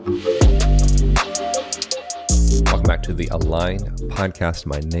Welcome back to the Align podcast.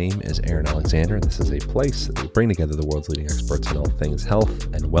 My name is Aaron Alexander. This is a place that we bring together the world's leading experts in all things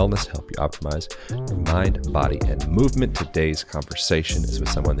health and wellness to help you optimize your mind, body, and movement. Today's conversation is with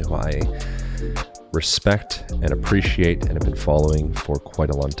someone who I respect and appreciate and have been following for quite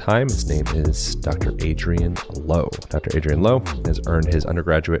a long time. His name is Dr. Adrian Low. Dr. Adrian Low has earned his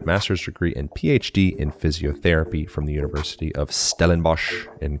undergraduate master's degree and PhD in physiotherapy from the University of Stellenbosch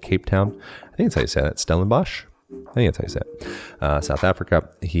in Cape Town. I think that's how you say that, Stellenbosch. I think that's how you say it. South Africa.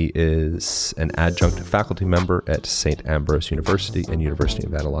 He is an adjunct faculty member at St. Ambrose University and University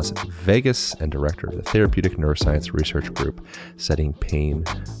of Nevada, Las Vegas, and director of the Therapeutic Neuroscience Research Group studying pain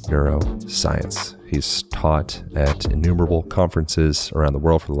neuroscience. He's taught at innumerable conferences around the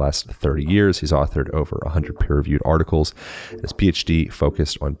world for the last 30 years. He's authored over 100 peer-reviewed articles. His PhD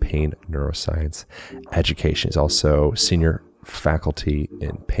focused on pain neuroscience education. He's also senior faculty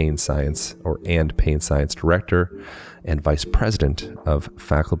in pain science and pain science director and vice president of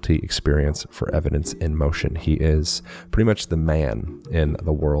faculty experience for evidence in motion. He is pretty much the man in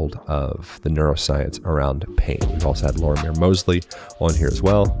the world of the neuroscience around pain. We've also had Lorimer Moseley on here as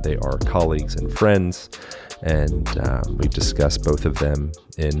well. They are colleagues and friends, and we discuss both of them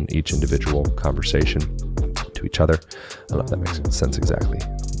in each individual conversation to each other. I don't know if that makes sense exactly.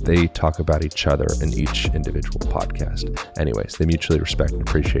 They talk about each other in each individual podcast. Anyways, they mutually respect and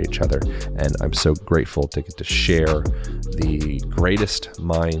appreciate each other. And I'm so grateful to get to share the greatest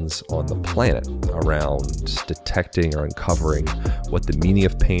minds on the planet around detecting or uncovering what the meaning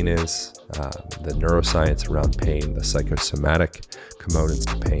of pain is, the neuroscience around pain, the psychosomatic components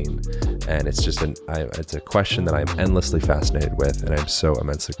to pain. And it's just it's a question that I'm endlessly fascinated with. And I'm so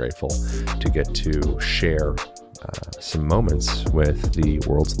immensely grateful to get to share some moments with the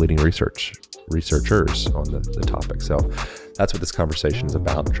world's leading researchers on the topic. So that's what this conversation is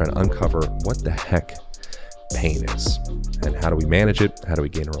about, trying to uncover what the heck pain is and how do we manage it, how do we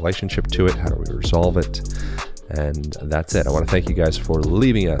gain a relationship to it, how do we resolve it, and that's it. I want to thank you guys for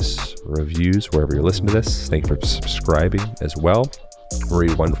leaving us reviews wherever you're listening to this. Thank you for subscribing as well. We'll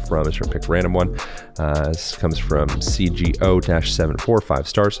read one from, I'm just going to pick a random one. This comes from CGO-74, 5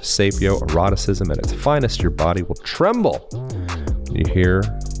 stars. Sapio, eroticism at its finest. Your body will tremble when you hear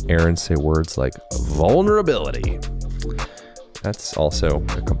Aaron say words like vulnerability. That's also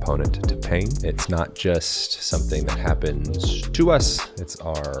a component to pain. It's not just something that happens to us. It's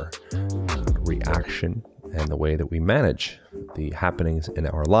our reaction and the way that we manage the happenings in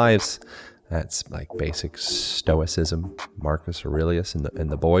our lives. That's like basic stoicism. Marcus Aurelius and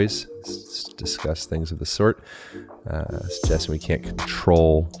the boys discuss things of the sort, suggesting we can't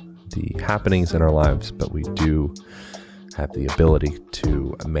control the happenings in our lives, but we do have the ability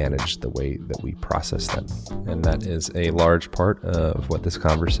to manage the way that we process them. And that is a large part of what this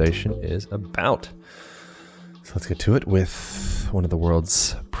conversation is about. So let's get to it with one of the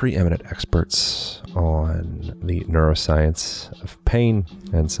world's preeminent experts on the neuroscience of pain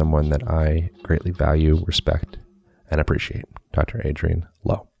and someone that I greatly value, respect, and appreciate, Dr. Adrian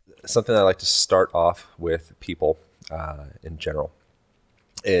Low. Something I like to start off with people in general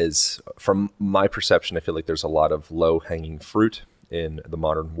is, from my perception, I feel like there's a lot of low-hanging fruit in the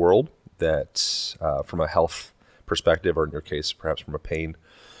modern world that from a health perspective, or in your case, perhaps from a pain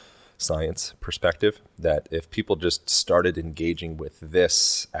science perspective, that if people just started engaging with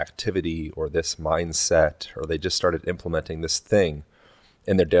this activity or this mindset, or they just started implementing this thing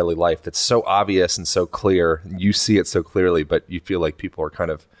in their daily life that's so obvious and so clear, you see it so clearly, but you feel like people are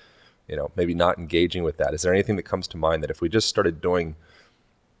kind of, maybe not engaging with that. Is there anything that comes to mind that if we just started doing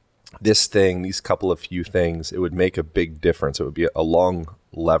this thing, these couple of few things, it would make a big difference? It would be a long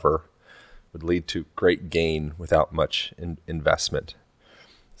lever, would lead to great gain without much investment.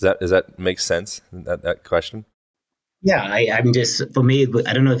 Does that make sense, that question? Yeah, I'm just, for me,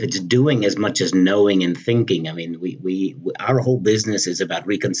 I don't know if it's doing as much as knowing and thinking. I mean, our whole business is about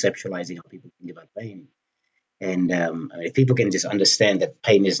reconceptualizing how people think about pain. And if people can just understand that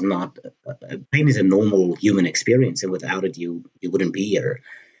pain is a normal human experience, and without it, you wouldn't be here.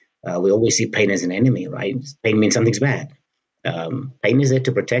 We always see pain as an enemy, right? Pain means something's bad. Pain is there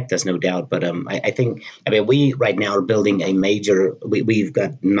to protect us, no doubt. But I think we right now are building we've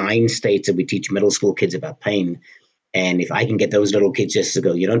got 9 states that we teach middle school kids about pain. And if I can get those little kids just to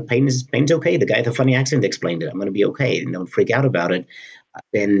go, pain's okay. The guy with the funny accent explained it. I'm going to be okay. And don't freak out about it.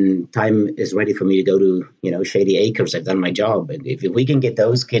 Then time is ready for me to go to, Shady Acres. I've done my job. And if we can get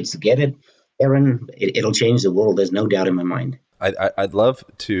those kids to get it, Aaron, it'll change the world. There's no doubt in my mind. I'd love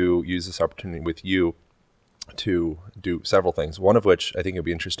to use this opportunity with you to do several things. One of which I think it'd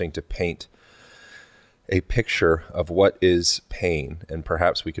be interesting to paint a picture of what is pain, and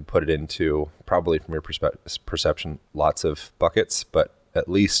perhaps we could put it into, probably from your perception, lots of buckets, but at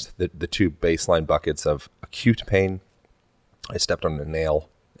least the two baseline buckets of acute pain, I stepped on a nail,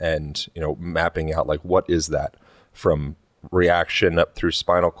 and mapping out like what is that from reaction up through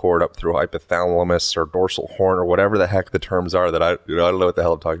spinal cord, up through hypothalamus or dorsal horn or whatever the heck the terms are that I don't know what the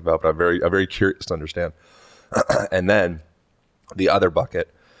hell I'm talking about, but I'm very curious to understand. And then the other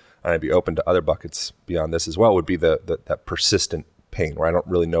bucket, and I'd be open to other buckets beyond this as well, would be that persistent pain where I don't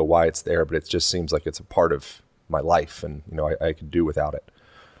really know why it's there, but it just seems like it's a part of my life, and I could do without it.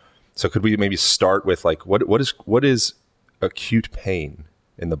 So could we maybe start with like what is acute pain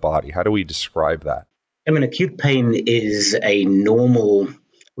in the body? How do we describe that? I mean, acute pain is a normal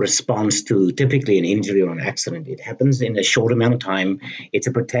response to typically an injury or an accident. It happens in a short amount of time. It's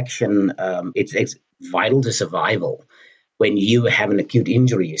a protection. It's vital to survival. When you have an acute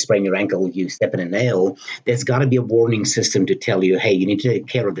injury, you sprain your ankle, you step in a nail, there's got to be a warning system to tell you, hey, you need to take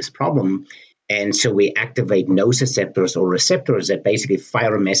care of this problem. And so we activate nociceptors or receptors that basically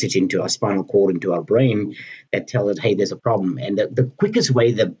fire a message into our spinal cord, into our brain, that tell it, hey, there's a problem. And the quickest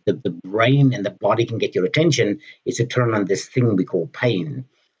way the brain and the body can get your attention is to turn on this thing we call pain.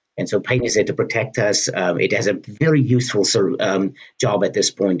 And so pain is there to protect us. It has a very useful job at this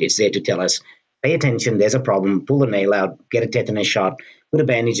point. It's there to tell us, pay attention, there's a problem, pull the nail out, get a tetanus shot, put a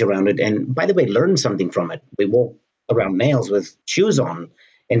bandage around it. And by the way, learn something from it. We walk around nails with shoes on.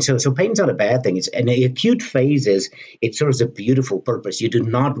 And so pain's not a bad thing. It's an acute phase it serves a beautiful purpose. You do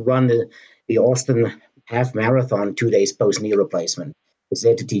not run the Austin half marathon 2 days post knee replacement. It's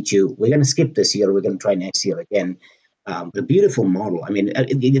there to teach you, we're going to skip this year, we're going to try next year again. The beautiful model. I mean,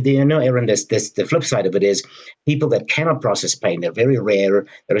 Aaron, the flip side of it is people that cannot process pain. They're very rare.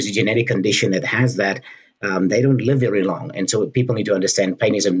 There is a genetic condition that has that. They don't live very long. And so people need to understand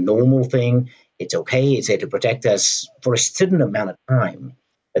pain is a normal thing. It's okay. It's there to protect us for a certain amount of time.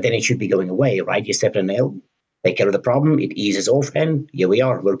 But then it should be going away, right? You step on a nail, take care of the problem, it eases off, and here we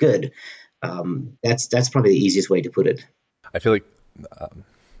are, we're good. That's probably the easiest way to put it. I feel like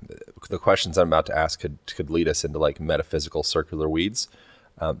the questions I'm about to ask could lead us into like metaphysical circular weeds,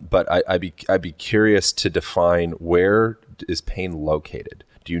 but I'd be curious to define, where is pain located?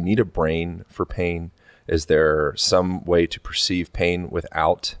 Do you need a brain for pain? Is there some way to perceive pain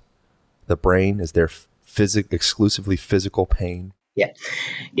without the brain? Is there exclusively physical pain?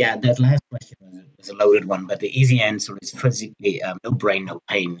 Yeah. That last question was a loaded one, but the easy answer is physically, no brain, no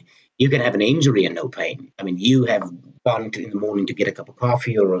pain. You can have an injury and no pain. I mean, you have gone in the morning to get a cup of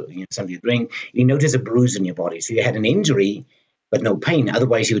coffee or something to drink. You notice a bruise in your body, so you had an injury, but no pain.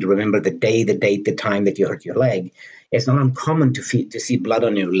 Otherwise, you would remember the day, the date, the time that you hurt your leg. It's not uncommon to see blood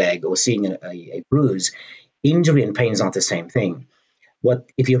on your leg or seeing a bruise. Injury and pain is not the same thing.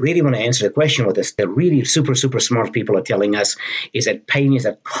 If you really want to answer the question, what the really super, super smart people are telling us is that pain is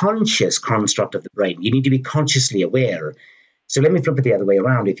a conscious construct of the brain. You need to be consciously aware. So let me flip it the other way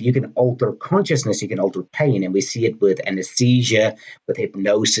around. If you can alter consciousness, you can alter pain. And we see it with anesthesia, with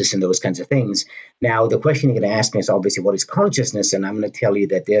hypnosis, and those kinds of things. Now, the question you're going to ask me is obviously, what is consciousness? And I'm going to tell you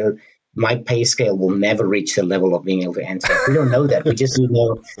that my pay scale will never reach the level of being able to answer. We don't know that. We just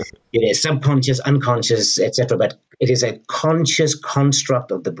know it is subconscious, unconscious, etc. But it is a conscious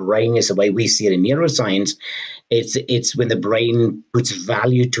construct of the brain, is the way we see it in neuroscience. It's when the brain puts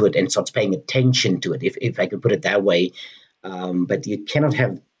value to it and starts paying attention to it, if I could put it that way. But you cannot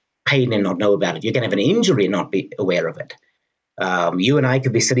have pain and not know about it. You can have an injury and not be aware of it. You and I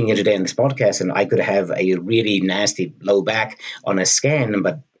could be sitting here today on this podcast, and I could have a really nasty low back on a scan,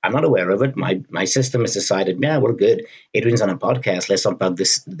 but I'm not aware of it. My system has decided, yeah, we're good. Adrian's on a podcast. Let's not bug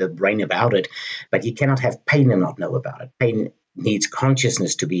the brain about it. But you cannot have pain and not know about it. Pain needs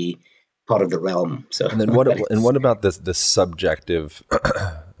consciousness to be part of the realm. So, and then what about the subjective?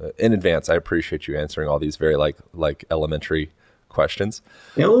 In advance, I appreciate you answering all these very like elementary questions.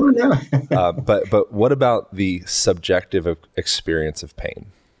 No. But what about the subjective experience of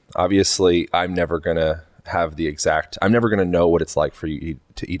pain? Obviously, I'm never going to know what it's like for you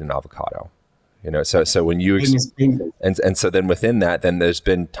to eat an avocado. So when you and so then within that, then there's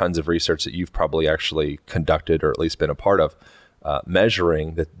been tons of research that you've probably actually conducted, or at least been a part of,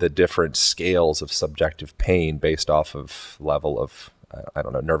 measuring the different scales of subjective pain based off of level of, I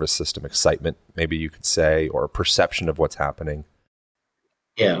don't know, nervous system excitement, maybe you could say, or perception of what's happening.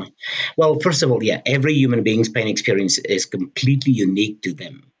 Yeah. Well, first of all, every human being's pain experience is completely unique to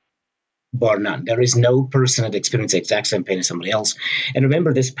them, bar none. There is no person that experiences the exact same pain as somebody else. And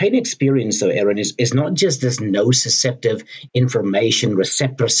remember, this pain experience, though, Aaron, is not just this nociceptive information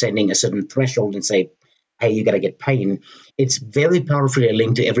receptor sending a certain threshold and say, hey, you got to get pain. It's very powerfully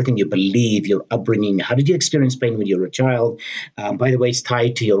linked to everything you believe, your upbringing. How did you experience pain when you were a child? By the way, it's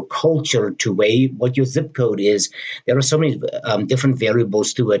tied to your culture, to what your zip code is. There are so many different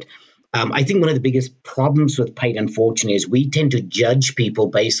variables to it. I think one of the biggest problems with pain, unfortunately, is we tend to judge people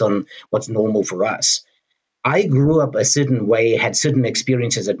based on what's normal for us. I grew up a certain way, had certain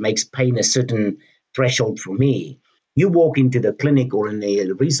experiences that makes pain a certain threshold for me. You walk into the clinic or in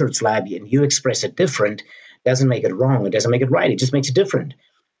the research lab and you express it different, doesn't make it wrong. It doesn't make it right. It just makes it different.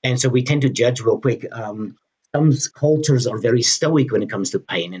 And so we tend to judge real quick. Some cultures are very stoic when it comes to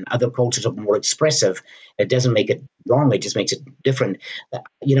pain, and other cultures are more expressive. It doesn't make it wrong. It just makes it different.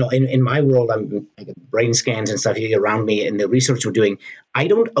 In my world, I get brain scans and stuff here around me, and the research we're doing. I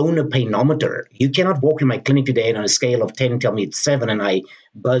don't own a painometer. You cannot walk in my clinic today and on a scale of 10, tell me it's 7, and I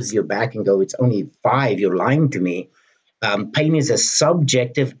buzz your back and go, it's only 5. You're lying to me. Pain is a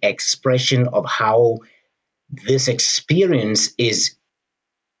subjective expression of how this experience is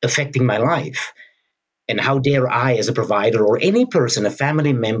affecting my life. And how dare I, as a provider or any person, a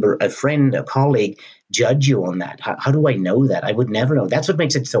family member, a friend, a colleague, judge you on that? How do I know that? I would never know. That's what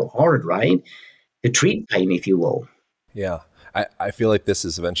makes it so hard, right? To treat pain, if you will. Yeah. I feel like this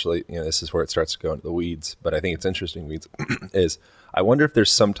is eventually, this is where it starts to go into the weeds, but I think it's interesting weeds is I wonder if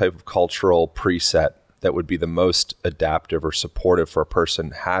there's some type of cultural preset that would be the most adaptive or supportive for a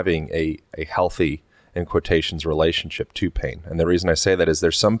person having a healthy, in quotations, relationship to pain. And the reason I say that is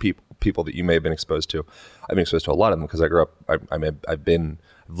there's some people that you may have been exposed to. I've been exposed to a lot of them because I grew up, I've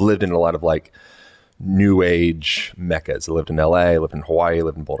lived in a lot of like new age meccas. I lived in LA, lived in Hawaii,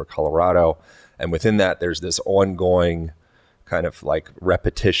 lived in Boulder, Colorado. And within that, there's this ongoing kind of like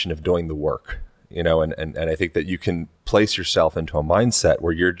repetition of doing the work, and I think that you can place yourself into a mindset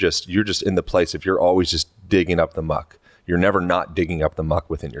where you're just in the place if you're always just digging up the muck. You're never not digging up the muck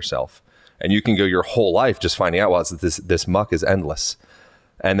within yourself. And you can go your whole life just finding out, well, this muck is endless.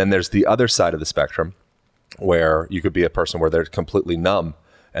 And then there's the other side of the spectrum where you could be a person where they're completely numb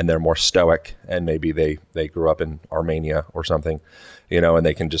and they're more stoic, and maybe they grew up in Armenia or something, and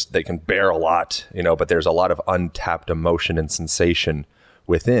they can bear a lot, but there's a lot of untapped emotion and sensation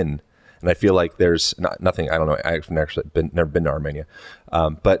within. And I feel like there's nothing, I don't know, I've never been to Armenia,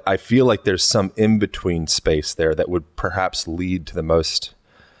 but I feel like there's some in-between space there that would perhaps lead to the most,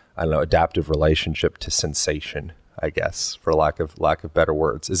 I don't know, adaptive relationship to sensation, I guess, for lack of better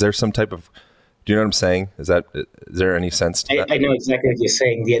words. Is there some type of, do you know what I'm saying? Is there any sense to that? I know exactly what you're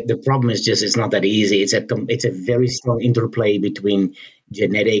saying. The problem is just it's not that easy. It's a very strong interplay between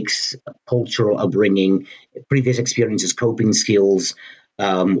genetics, cultural upbringing, previous experiences, coping skills,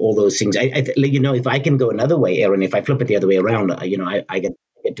 all those things. If I can go another way, Aaron, if I flip it the other way around, I get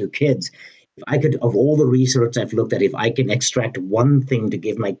 2 kids. If I could, of all the research I've looked at, if I can extract one thing to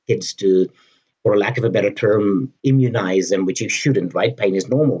give my kids to, for lack of a better term, immunize them, which you shouldn't, right? Pain is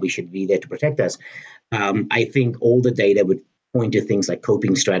normal. We should be there to protect us. I think all the data would point to things like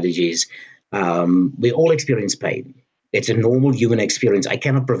coping strategies. We all experience pain. It's a normal human experience. I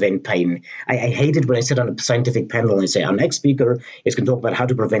cannot prevent pain. I hate it when I sit on a scientific panel and say, our next speaker is going to talk about how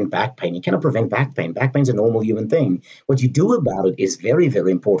to prevent back pain. You cannot prevent back pain. Back pain is a normal human thing. What you do about it is very,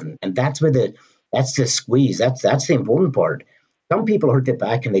 very important. And that's the squeeze. That's the important part. Some people hurt their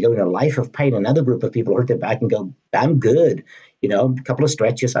back and they go in a life of pain. Another group of people hurt their back and go, I'm good. A couple of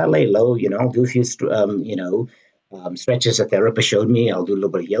stretches. I lay low, I'll do a few, stretches a therapist showed me. I'll do a little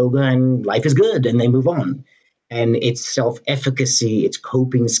bit of yoga and life is good. And they move on. And it's self-efficacy, it's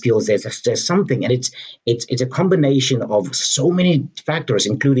coping skills. There's something, and it's a combination of so many factors,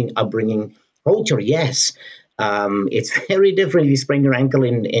 including upbringing, culture. Yes, it's very different if you sprain your ankle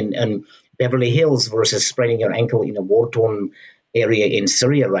in Beverly Hills versus spraining your ankle in a war-torn area in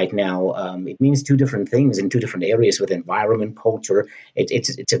Syria right now. It means 2 different things in 2 different areas with environment, culture.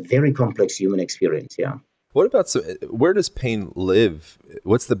 It's a very complex human experience. Yeah. What about, where does pain live?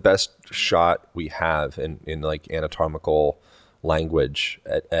 What's the best shot we have in like anatomical language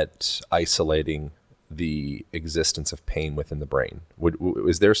at isolating the existence of pain within the brain?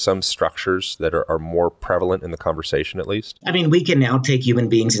 Is there some structures that are more prevalent in the conversation, at least? I mean, we can now take human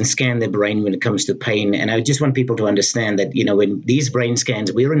beings and scan their brain when it comes to pain. And I just want people to understand that, in these brain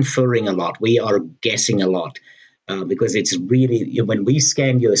scans, we're inferring a lot. We are guessing a lot. Because it's really, when we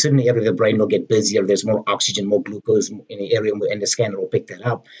scan you, a certain area of the brain will get busier. There's more oxygen, more glucose in the area, and the scanner will pick that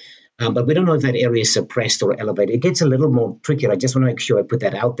up. But we don't know if that area is suppressed or elevated. It gets a little more trickier. I just want to make sure I put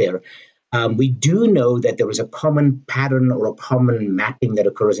that out there. We do know that there is a common pattern or a common mapping that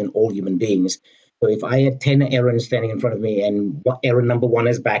occurs in all human beings. So if I had 10 errands standing in front of me and errand number one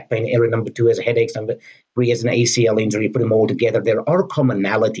is back pain, errand number two is headaches, number three is an ACL injury, put them all together, there are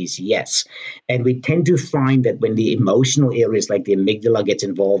commonalities, yes. And we tend to find that when the emotional areas like the amygdala gets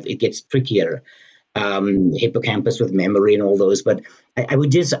involved, it gets trickier. Hippocampus with memory and all those. But I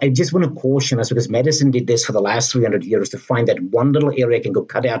just want to caution us because medicine did this for the last 300 years to find that one little area can go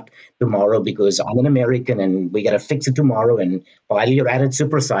cut out tomorrow because I'm an American and we got to fix it tomorrow. And while you're at it,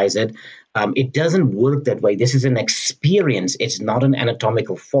 supersize it. It doesn't work that way. This is an experience. It's not an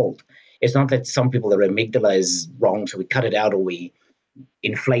anatomical fault. It's not that some people their amygdala is wrong, so we cut it out or we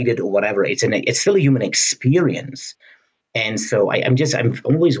inflate it or whatever. It's still a human experience. And so I'm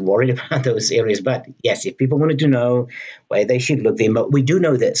always worried about those areas. But yes, if people wanted to know where they should look, we do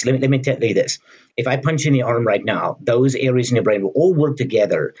know this. Let me tell you this. If I punch you in the arm right now, those areas in your brain will all work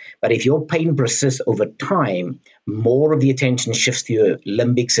together. But if your pain persists over time, more of the attention shifts to your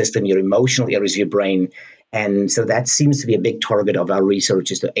limbic system, your emotional areas of your brain. And so that seems to be a big target of our research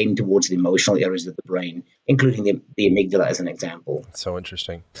is to aim towards the emotional areas of the brain, including the amygdala as an example. So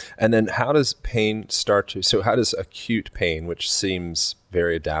interesting. And then how does pain how does acute pain, which seems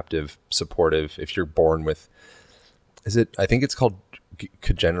very adaptive, supportive, if you're born with, I think it's called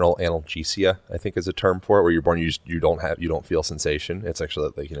congenital analgesia, I think is a term for it, where you're born, you don't feel sensation. It's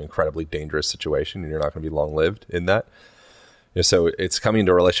actually like an incredibly dangerous situation and you're not going to be long lived in that. So it's coming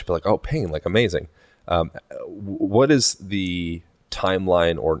into a relationship like, oh, pain, like amazing. What is the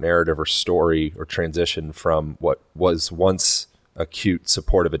timeline or narrative or story or transition from what was once acute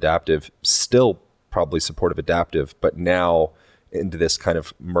supportive adaptive, still probably supportive adaptive, but now into this kind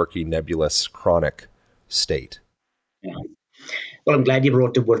of murky, nebulous, chronic state? Yeah. Well, I'm glad you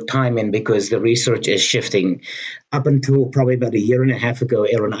brought the word time in because the research is shifting. Up until probably about a year and a half ago,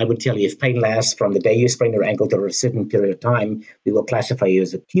 Aaron, I would tell you if pain lasts from the day you sprain your ankle to a certain period of time, we will classify you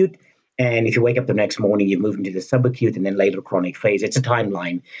as acute. And if you wake up the next morning, you move into the subacute and then later chronic phase. It's a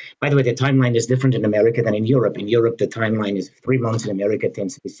timeline. By the way, the timeline is different in America than in Europe. In Europe, the timeline is 3 months. In America, it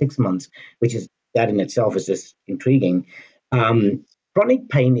tends to be 6 months, which is that in itself is just intriguing. Chronic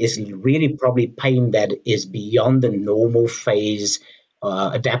pain is really probably pain that is beyond the normal phase,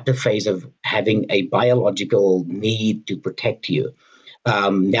 adaptive phase of having a biological need to protect you.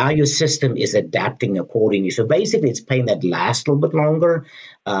 Now your system is adapting accordingly. So basically, it's pain that lasts a little bit longer.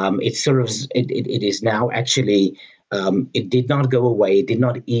 It is now actually it did not go away. It did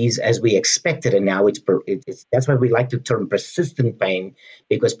not ease as we expected, and now it's that's why we like to term persistent pain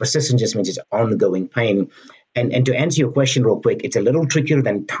because persistent just means it's ongoing pain. And to answer your question real quick, it's a little trickier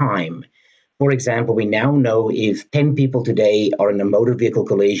than time. For example, we now know if 10 people today are in a motor vehicle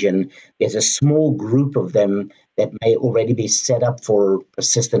collision, there's a small group of them that may already be set up for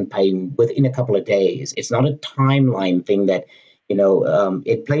persistent pain within a couple of days. It's not a timeline thing that,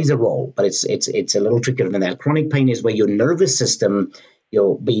 it plays a role, but it's a little trickier than that. Chronic pain is where your nervous system,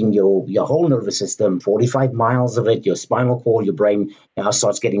 your whole nervous system, 45 miles of it, your spinal cord, your brain now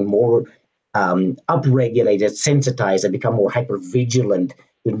starts getting more upregulated, sensitized, and become more hypervigilant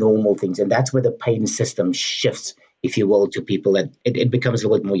to normal things. And that's where the pain system shifts, if you will, to people that it becomes a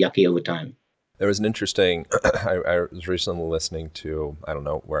little bit more yucky over time. There was an interesting, I was recently listening to, I don't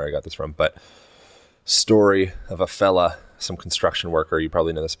know where I got this from, but story of a fella, some construction worker, you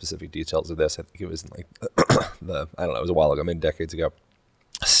probably know the specific details of this. I think it was like, it was a while ago, maybe decades ago,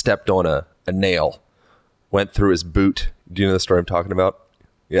 stepped on a nail, went through his boot. Do you know the story I'm talking about?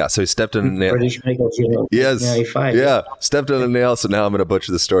 Yeah, so he stepped on a nail. British Michael Jr. Yes. Yeah, stepped on a nail. So now I'm going to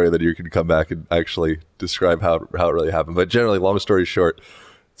butcher the story, that you can come back and actually describe how it really happened. But generally, long story short,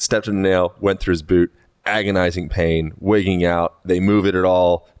 stepped on a nail, went through his boot, agonizing pain, wigging out. They move it at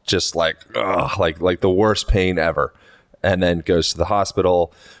all, just like the worst pain ever. And then goes to the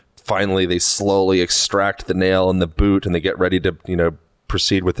hospital. Finally, they slowly extract the nail in the boot and they get ready to,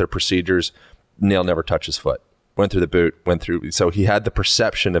 proceed with their procedures. Nail never touches foot. Went through the boot, so he had the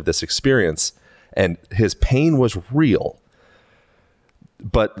perception of this experience and his pain was real,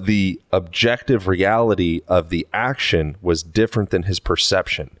 but the objective reality of the action was different than his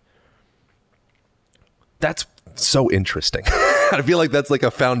perception. That's so interesting. I feel like that's like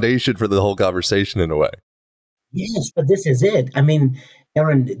a foundation for the whole conversation in a way. Yes, but this is it. I mean,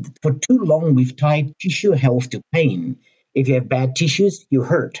 Aaron, for too long, we've tied tissue health to pain. If you have bad tissues, you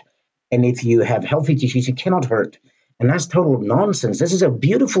hurt. And if you have healthy tissues, you cannot hurt. And that's total nonsense. This is a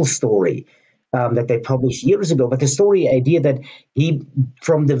beautiful story that they published years ago. But the story idea that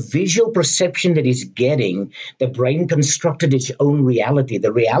from the visual perception that he's getting, the brain constructed its own reality.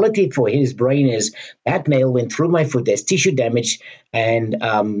 The reality for his brain is that nail went through my foot, there's tissue damage. And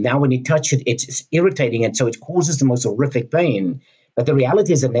now when you touch it, it's irritating. And so it causes the most horrific pain. But the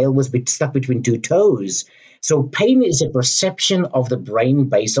reality is the nail was stuck between two toes. So pain is a perception of the brain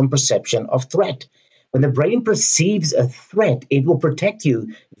based on perception of threat. When the brain perceives a threat, it will protect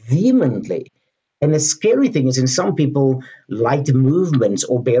you vehemently. And the scary thing is, in some people, light movements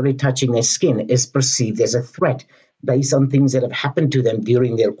or barely touching their skin is perceived as a threat based on things that have happened to them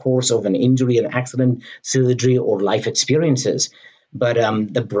during their course of an injury, an accident, surgery, or life experiences. But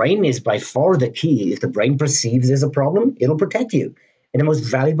the brain is by far the key. If the brain perceives there's a problem, it'll protect you. And the most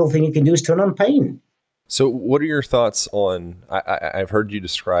valuable thing you can do is turn on pain. So what are your thoughts on, I've heard you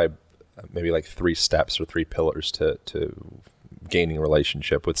describe maybe like 3 steps or 3 pillars to gaining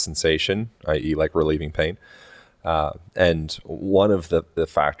relationship with sensation, i.e. like relieving pain. And one of the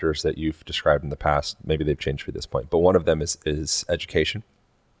factors that you've described in the past, maybe they've changed for this point, but one of them is education.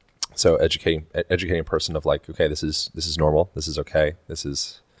 So educating a person of like, okay, this is normal. This is okay. This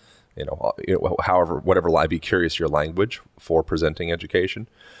is, however, whatever, be curious your language for presenting education.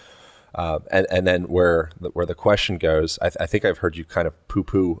 And then where the question goes, I think I've heard you kind of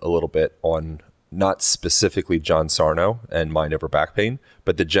poo-poo a little bit on not specifically John Sarno and mind over back pain,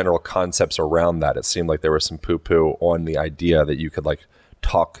 but the general concepts around that. It seemed like there was some poo-poo on the idea that you could like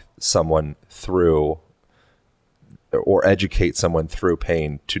talk someone through or educate someone through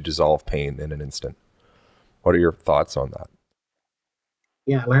pain to dissolve pain in an instant. What are your thoughts on that?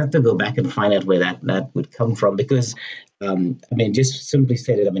 Yeah, I'll have to go back and find out where that would come from because, just simply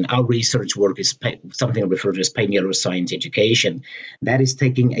stated, our research work is something referred to as pain neuroscience education. That is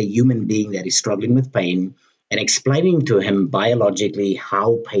taking a human being that is struggling with pain and explaining to him biologically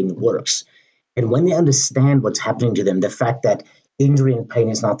how pain works. And when they understand what's happening to them, the fact that injury and pain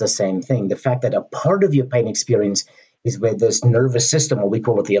is not the same thing, the fact that a part of your pain experience is where this nervous system, or we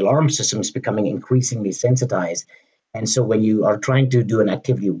call it the alarm system, is becoming increasingly sensitized. And so when you are trying to do an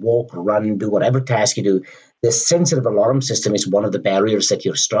activity, walk, run, do whatever task you do, the sensitive alarm system is one of the barriers that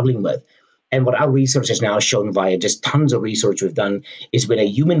you're struggling with. And what our research has now shown via just tons of research we've done is when a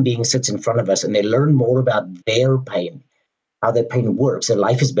human being sits in front of us and they learn more about their pain, how their pain works, and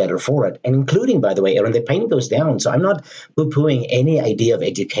life is better for it. And including, by the way, Aaron, the pain goes down. So I'm not poo-pooing any idea of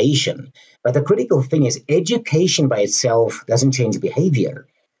education. But the critical thing is education by itself doesn't change behavior.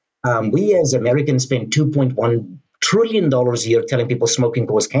 We as Americans spend $2.1 trillion a year telling people smoking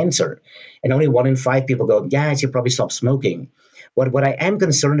causes cancer. And only 1 in 5 people go, yeah, I should probably stop smoking. What I am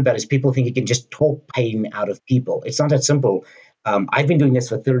concerned about is people think you can just talk pain out of people. It's not that simple. I've been doing this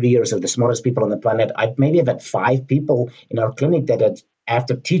for 30 years of the smartest people on the planet. I've had 5 people in our clinic that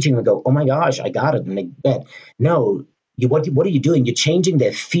after teaching them go, oh my gosh, I got it. And they bet, no, what are you doing? You're changing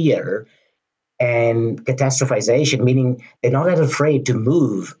their fear and catastrophization, meaning they're not that afraid to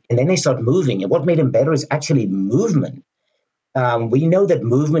move. And then they start moving. And what made them better is actually movement. We know that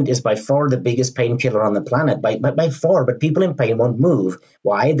movement is by far the biggest painkiller on the planet, by far, but people in pain won't move.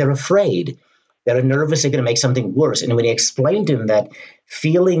 Why? They're afraid. They're nervous they're going to make something worse. And when you explain to them that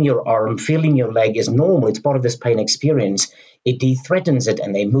feeling your arm, feeling your leg is normal, it's part of this pain experience, it de-threatens it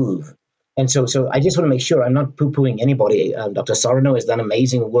and they move. And so I just want to make sure I'm not poo-pooing anybody. Dr. Sarno has done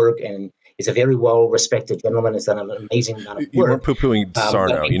amazing work and is a very well-respected gentleman, has done an amazing amount of work. You weren't poo-pooing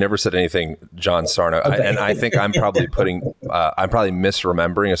Sarno. You never said anything John Sarno. Okay. I think I'm probably I'm probably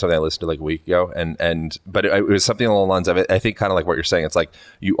misremembering something I listened to like a week ago. But it was something along the lines of it. I think kind of like what you're saying. It's like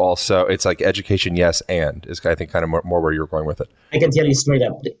it's like education, yes, and is I think kind of more where you're going with it. I can tell you straight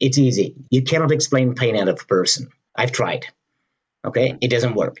up, it's easy. You cannot explain pain out of a person. I've tried. Okay, it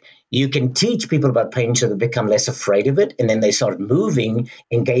doesn't work. You can teach people about pain so they become less afraid of it, and then they start moving,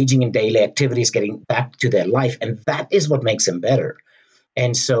 engaging in daily activities, getting back to their life, and that is what makes them better.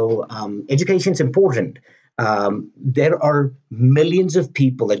 And so education is important. There are millions of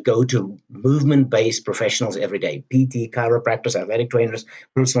people that go to movement-based professionals every day, PT, chiropractors, athletic trainers,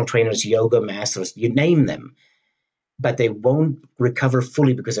 personal trainers, yoga masters, you name them. But they won't recover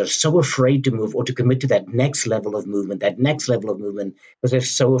fully because they're so afraid to move or to commit to that next level of movement, because they're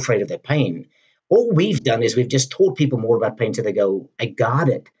so afraid of their pain. All we've done is we've just taught people more about pain so they go, I got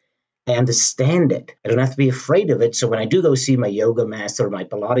it. I understand it. I don't have to be afraid of it. So when I do go see my yoga master, my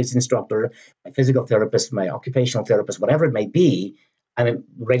Pilates instructor, my physical therapist, my occupational therapist, whatever it may be, I'm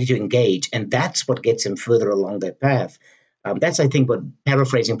ready to engage. And that's what gets them further along that path. That's, I think, what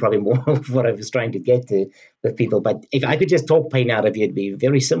paraphrasing probably more of what I was trying to get to with people. But if I could just talk pain out of you, it'd be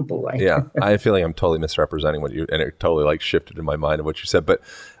very simple, right? Yeah, I feel like I'm totally misrepresenting what you, and it totally like shifted in my mind of what you said. But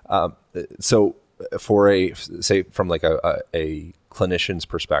so for say from like a clinician's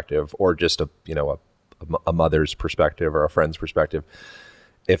perspective, or just a mother's perspective or a friend's perspective,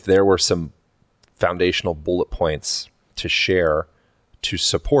 if there were some foundational bullet points to share to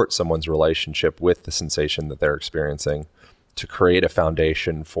support someone's relationship with the sensation that they're experiencing, to create a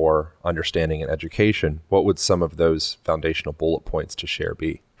foundation for understanding and education, what would some of those foundational bullet points to share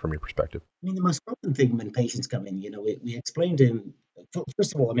be from your perspective? I mean, the most common thing when patients come in, we explain to them,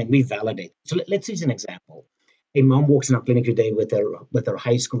 first of all, I mean, we validate. So let's use an example. A mom walks in our clinic today with her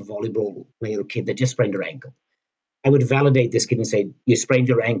high school volleyball player kid that just sprained her ankle. I would validate this kid and say, you sprained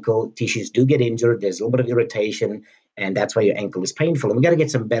your ankle, tissues do get injured, there's a little bit of irritation, and that's why your ankle is painful. And we got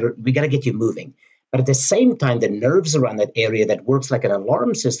to get you moving. But at the same time, the nerves around that area that works like an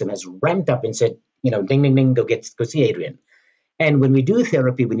alarm system has ramped up and said, ding, ding, ding, go see Adrian. And when we do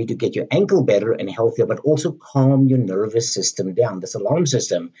therapy, we need to get your ankle better and healthier, but also calm your nervous system down, this alarm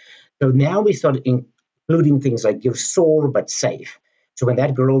system. So now we start including things like you're sore but safe. So when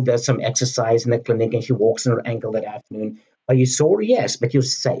that girl does some exercise in the clinic and she walks on her ankle that afternoon, are you sore? Yes, but you're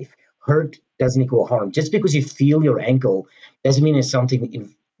safe. Hurt doesn't equal harm. Just because you feel your ankle doesn't mean there's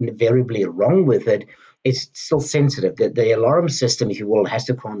something invariably wrong with it. It's still sensitive. The alarm system, if you will, has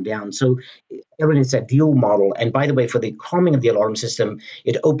to calm down. So Erin, it's a dual model. And by the way, for the calming of the alarm system,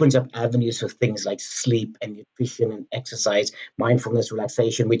 it opens up avenues for things like sleep and nutrition and exercise, mindfulness,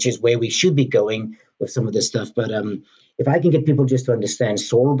 relaxation, which is where we should be going with some of this stuff. But if I can get people just to understand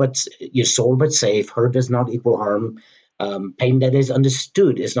you're sore but safe, hurt does not equal harm. Pain that is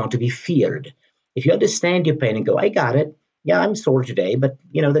understood is not to be feared. If you understand your pain and go, I got it. Yeah, I'm sore today, but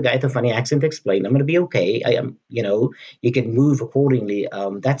the guy with the funny accent explained, I'm going to be okay. I am, you can move accordingly.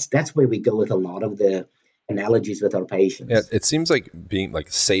 That's where we go with a lot of the analogies with our Yeah, patients. it seems like being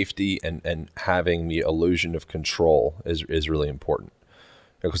like safety and having the illusion of control is really important,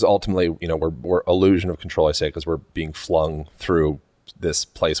 because ultimately, we're illusion of control. I say because we're being flung through this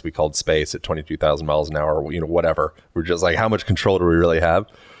place we called space at 22,000 miles an hour, whatever. We're just like, how much control do we really have?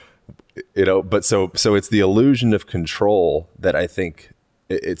 But so it's the illusion of control that I think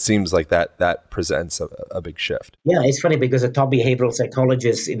it seems like that presents a big shift. Yeah, it's funny because the top behavioral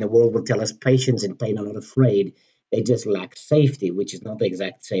psychologists in the world will tell us patients in pain are not afraid. They just lack safety, which is not the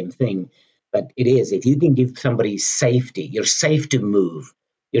exact same thing, but it is. If you can give somebody safety, you're safe to move.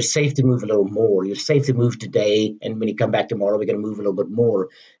 You're safe to move a little more. You're safe to move today. And when you come back tomorrow, we're going to move a little bit more.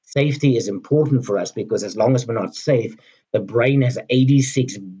 Safety is important for us because as long as we're not safe, the brain has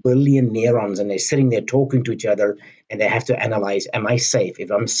 86 billion neurons and they're sitting there talking to each other and they have to analyze, am I safe?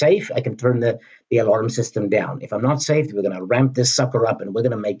 If I'm safe, I can turn the alarm system down. If I'm not safe, we're going to ramp this sucker up and we're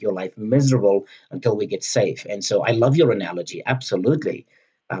going to make your life miserable until we get safe. And so I love your analogy. Absolutely.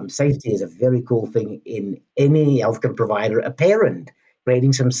 Safety is a very cool thing in any healthcare provider, a parent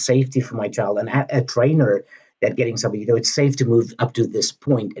creating some safety for my child, and a trainer that getting somebody, it's safe to move up to this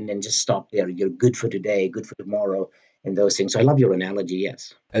point and then just stop there. You're good for today, good for tomorrow, and those things. So I love your analogy.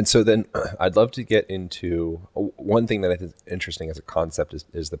 Yes. And so then I'd love to get into one thing that I think is interesting as a concept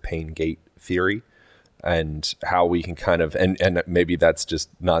is the pain gate theory, and how we can kind of, and maybe that's just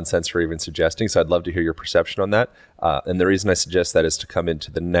nonsense for even suggesting. So I'd love to hear your perception on that. And the reason I suggest that is to come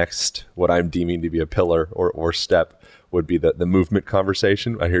into the next, what I'm deeming to be a pillar or step would be the movement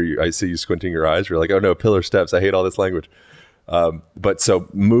conversation. I see you squinting your eyes. You're like, oh no, pillar steps. I hate all this language. But so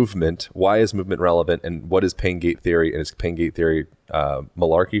movement, why is movement relevant, and what is pain gate theory? And is pain gate theory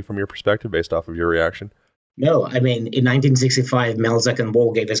malarkey from your perspective based off of your reaction? No, I mean, in 1965, Melzack and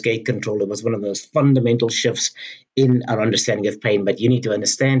Wall gave us gate control. It was one of those fundamental shifts in our understanding of pain. But you need to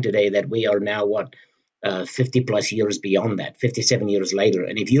understand today that we are now, 50 plus years beyond that, 57 years later.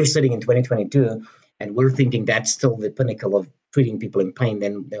 And if you're sitting in 2022 and we're thinking that's still the pinnacle of treating people in pain,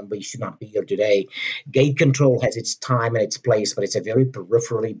 then we should not be here today. Gate control has its time and its place, but it's a very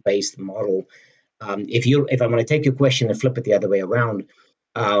peripherally based model. If I'm going to take your question and flip it the other way around,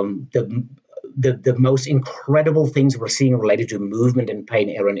 the most incredible things we're seeing related to movement and pain,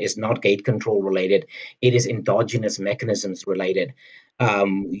 Aaron, is not gate control related. It is endogenous mechanisms related.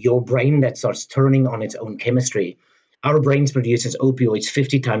 Your brain that starts turning on its own chemistry. Our brains produces opioids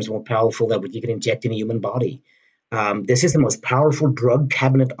 50 times more powerful than what you can inject in a human body. This is the most powerful drug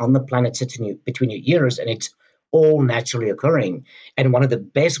cabinet on the planet, sits between your ears, and it's all naturally occurring. And one of the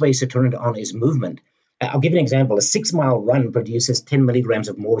best ways to turn it on is movement. I'll give you an example. A 6 mile run produces 10 milligrams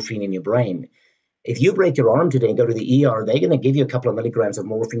of morphine in your brain. If you break your arm today and go to the ER, they're going to give you a couple of milligrams of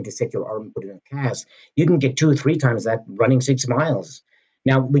morphine to set your arm and put it in a cast. You can get 2 or 3 times that running 6 miles.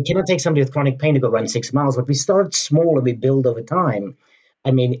 Now, we cannot take somebody with chronic pain to go run 6 miles, but we start small and we build over time.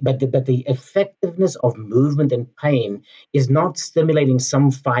 I mean, but the effectiveness of movement and pain is not stimulating some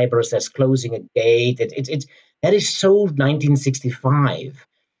fibers that's closing a gate. That is so 1965.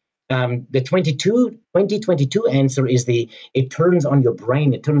 The 2022 answer is it turns on your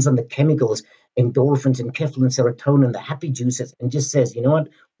brain, it turns on the chemicals, endorphins and enkephalin, serotonin, the happy juices, and just says, you know what,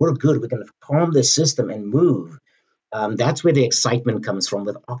 we're good. We're going to calm this system and move. That's where the excitement comes from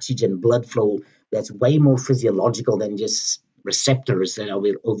with oxygen, blood flow. That's way more physiological than just receptors that are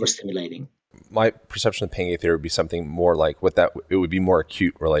overstimulating. My perception of pain gate theory would be something more like what that it would be more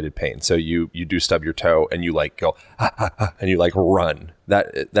acute related pain. So you do stub your toe and you like go and you like run.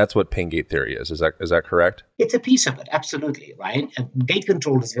 That's what pain gate theory is. Is that correct? It's a piece of it, absolutely, right? And gate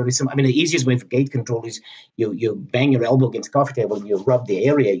control is very simple. I mean, the easiest way for gate control is you bang your elbow against the coffee table and you rub the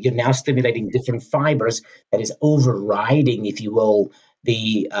area. You're now stimulating different fibers that is overriding, if you will,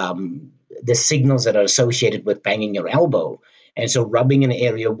 the signals that are associated with banging your elbow. And so rubbing an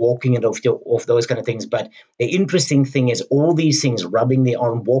area, walking it off those kind of things. But the interesting thing is all these things, rubbing the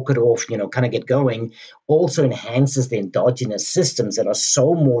arm, walk it off, kind of get going, also enhances the endogenous systems that are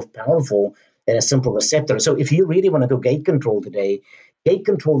so more powerful than a simple receptor. So if you really want to do gate control today, gate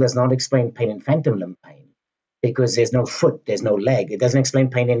control does not explain pain in phantom limb pain because there's no foot, there's no leg. It doesn't explain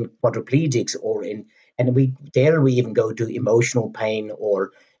pain in quadriplegics and we even go to emotional pain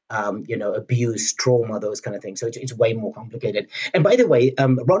or abuse, trauma, those kind of things. So it's way more complicated. And by the way,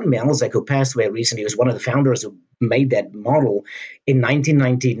 Ron Malzak, who passed away recently, was one of the founders who made that model. In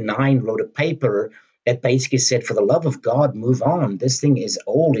 1999, wrote a paper that basically said, for the love of God, move on. This thing is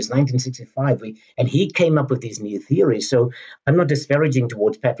old. It's 1965. And he came up with these new theories. So I'm not disparaging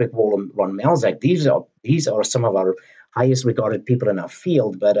towards Patrick Wall and Ron Malzak. These are some of our highest regarded people in our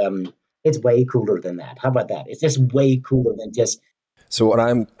field, but it's way cooler than that. How about that? It's just way cooler than just. So what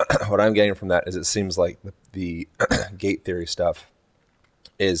I'm getting from that is it seems like the gate theory stuff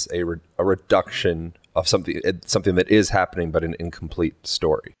is a reduction of something that is happening, but an incomplete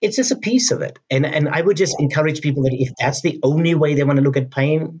story. It's just a piece of it. And I would just encourage people that if that's the only way they want to look at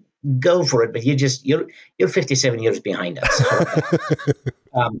pain, go for it. But you're 57 years behind us.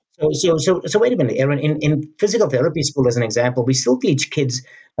 So wait a minute, Aaron. In physical therapy school, as an example, we still teach kids,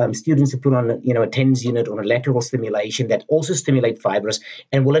 students to put on a TENS unit or electrical stimulation that also stimulate fibers.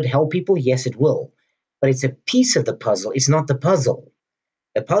 And will it help people? Yes, it will. But it's a piece of the puzzle. It's not the puzzle.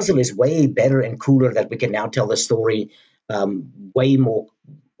 The puzzle is way better and cooler that we can now tell the story way more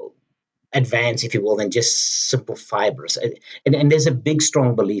advanced, if you will, than just simple fibers. And there's a big,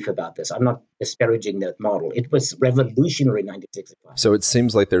 strong belief about this. I'm not disparaging that model. It was revolutionary in 1965. So it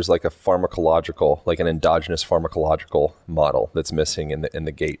seems like there's like a pharmacological, like an endogenous pharmacological model that's missing in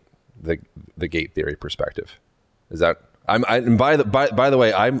the gate theory perspective. Is that? And by the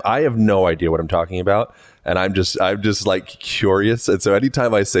way, I have no idea what I'm talking about, and I'm just like curious. And so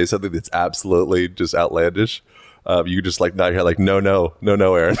anytime I say something that's absolutely just outlandish, you just like nod your head like no,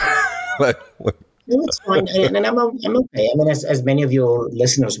 Aaron. No, it's fine, and I'm okay. I mean, as many of your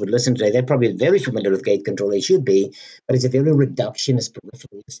listeners would listen today, they're probably very familiar with gate control. They should be, but it's a very reductionist,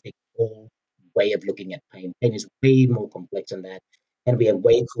 peripheralistic way of looking at pain. Pain is way more complex than that, and we have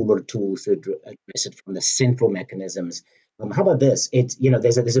way cooler tools to address it from the central mechanisms. How about this? It's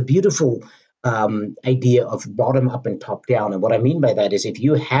there's a beautiful idea of bottom up and top down, and what I mean by that is if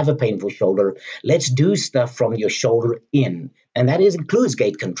you have a painful shoulder, let's do stuff from your shoulder in. And that includes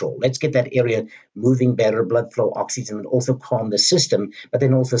gate control. Let's get that area moving better, blood flow, oxygen, and also calm the system, but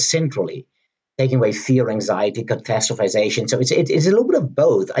then also centrally, taking away fear, anxiety, catastrophization. So it's a little bit of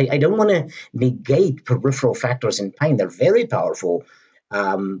both. I don't want to negate peripheral factors in pain. They're very powerful,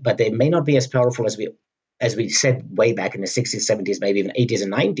 but they may not be as powerful as we said way back in the 60s, 70s, maybe even 80s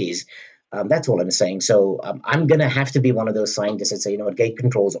and 90s. That's all I'm saying. So I'm going to have to be one of those scientists that say, gate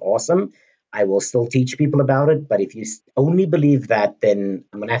control is awesome. I will still teach people about it, but if you only believe that, then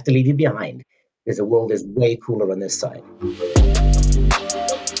I'm going to have to leave you behind because the world is way cooler on this side.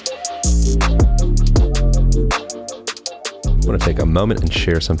 I want to take a moment and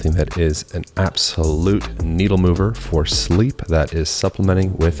share something that is an absolute needle mover for sleep, that is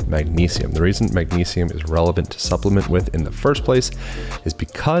supplementing with magnesium. The reason magnesium is relevant to supplement with in the first place is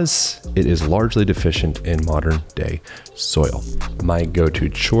because it is largely deficient in modern day soil. My go-to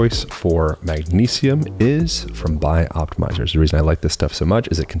choice for magnesium is from Bioptimizers. The reason I like this stuff so much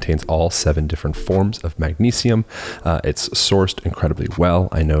is it contains all 7 different forms of magnesium. It's sourced incredibly well.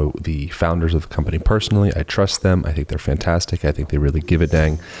 I know the founders of the company personally. I trust them. I think they're fantastic. I think they really give a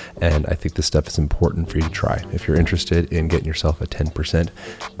dang, and I think this stuff is important for you to try. If you're interested in getting yourself a 10%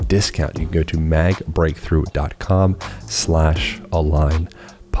 discount, you can go to magbreakthrough.com/align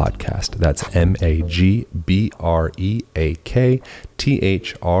podcast. That's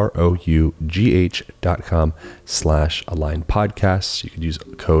magbreakthrough.com/align podcasts. You could use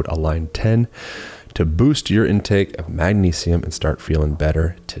code align10 to boost your intake of magnesium and start feeling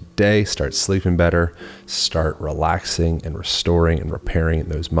better today. Start sleeping better, start relaxing and restoring and repairing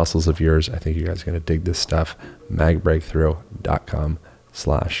those muscles of yours. I think you guys are going to dig this stuff.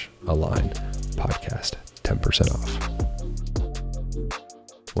 magbreakthrough.com/align podcast. 10% off.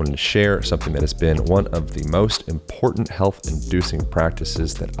 I wanted to share something that has been one of the most important health-inducing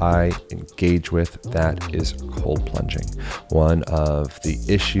practices that I engage with, that is cold plunging. One of the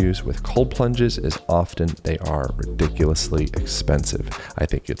issues with cold plunges is often they are ridiculously expensive. I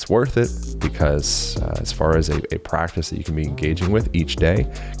think it's worth it because as far as a practice that you can be engaging with each day,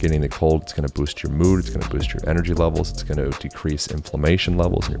 getting the cold, it's going to boost your mood, it's going to boost your energy levels, it's going to decrease inflammation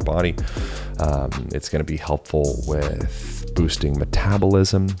levels in your body. It's going to be helpful with boosting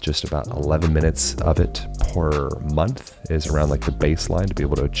metabolism. Just about 11 minutes of it per month is around like the baseline to be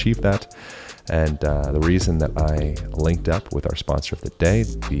able to achieve that. And the reason that I linked up with our sponsor of the day,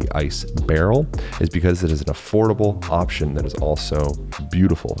 the Ice Barrel, is because it is an affordable option that is also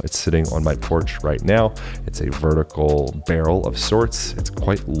beautiful. It's sitting on my porch right now. It's a vertical barrel of sorts. It's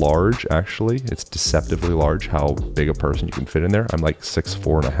quite large, actually. It's deceptively large how big a person you can fit in there. I'm like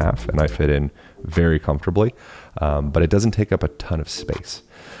 6'4.5", and I fit in very comfortably, but it doesn't take up a ton of space.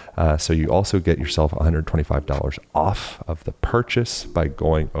 So you also get yourself $125 off of the purchase by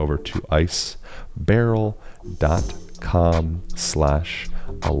going over to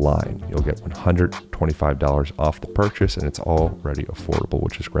icebarrel.com/align. You'll get $125 off the purchase, and it's already affordable,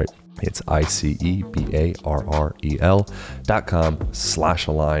 which is great. It's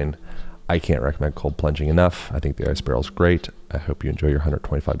icebarrel.com/align. I can't recommend cold plunging enough. I think the Ice Barrel is great. I hope you enjoy your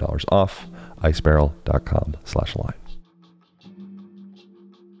 $125 off. icebarrel.com/align.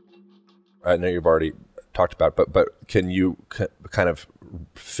 I know you've already talked about, but can you kind of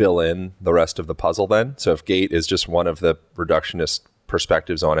fill in the rest of the puzzle then? So if GATE is just one of the reductionist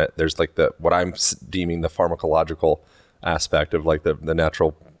perspectives on it, there's like what I'm deeming the pharmacological aspect of like the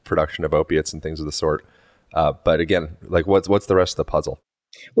natural production of opiates and things of the sort. But again, like what's the rest of the puzzle?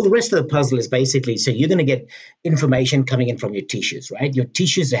 Well, the rest of the puzzle is basically, so you're going to get information coming in from your tissues, right? Your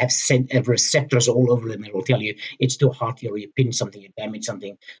tissues have receptors all over them that will tell you it's too hot here, or you pinch something, you damage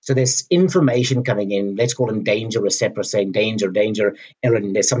something. So there's information coming in. Let's call them danger receptors saying danger,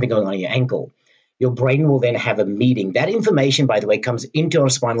 Aaron, there's something going on in your ankle. Your brain will then have a meeting. That information, by the way, comes into our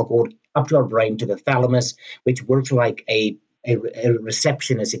spinal cord, up to our brain, to the thalamus, which works like a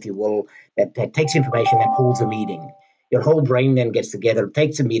receptionist, if you will, that takes information and holds a meeting. Your whole brain then gets together,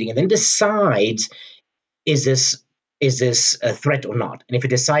 takes a meeting, and then decides, is this a threat or not? And if it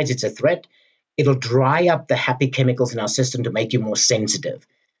decides it's a threat, it'll dry up the happy chemicals in our system to make you more sensitive.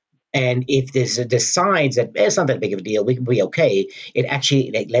 And if this decides that it's not that big of a deal, we can be okay, it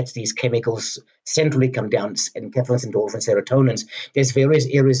actually lets these chemicals centrally come down, enkephalins, endorphins, serotonins. There's various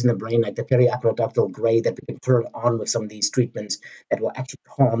areas in the brain, like the periaqueductal gray, that we can turn on with some of these treatments that will actually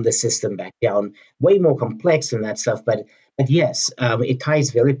calm the system back down. Way more complex than that stuff, but yes, it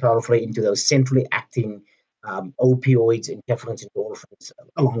ties very powerfully into those centrally acting opioids, enkephalins, endorphins,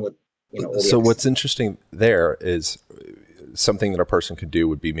 along with all the So other what's stuff. interesting there is something that a person could do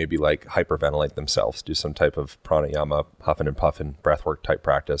would be maybe like hyperventilate themselves, do some type of pranayama, huffing and puffing, breathwork type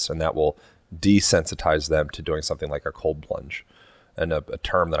practice, and that will desensitize them to doing something like a cold plunge. And a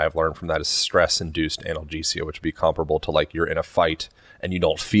term that I've learned from that is stress-induced analgesia, which would be comparable to like you're in a fight and you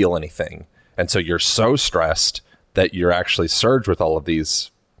don't feel anything. And so you're so stressed that you're actually surged with all of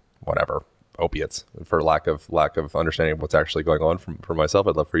these, whatever, opiates, for lack of understanding of what's actually going on for myself.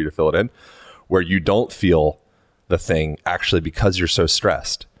 I'd love for you to fill it in, where you don't feel the thing actually because you're so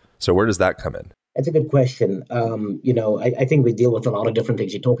stressed. So where does that come in? That's a good question. I think we deal with a lot of different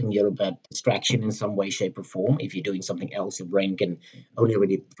things. You're talking here about distraction in some way, shape, or form. If you're doing something else, your brain can only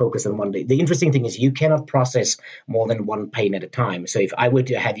really focus on one day. The interesting thing is you cannot process more than one pain at a time. So if I were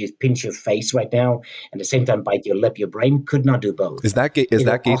to have you pinch your face right now and at the same time bite your lip, your brain could not do both. Is that gate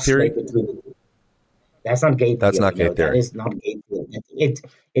theory? That's not gate That's theory. not gate theory. That is not gate theory.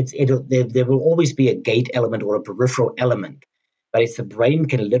 There will always be a gate element or a peripheral element, but it's the brain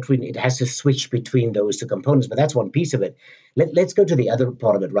can literally, it has to switch between those two components. But that's one piece of it. Let's go to the other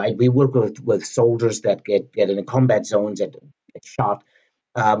part of it, right? We work with soldiers that get in the combat zones that get shot,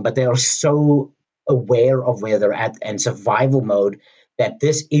 but they are so aware of where they're at and survival mode that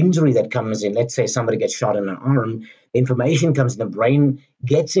this injury that comes in, let's say somebody gets shot in an arm, information comes in the brain,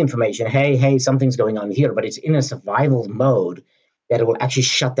 gets information, hey, something's going on here, but it's in a survival mode that it will actually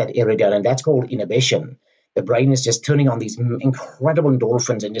shut that area down. And that's called inhibition. The brain is just turning on these incredible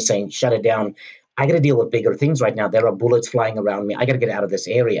endorphins and just saying, shut it down. I got to deal with bigger things right now. There are bullets flying around me. I got to get out of this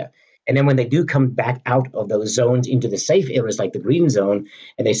area. And then when they do come back out of those zones into the safe areas like the green zone,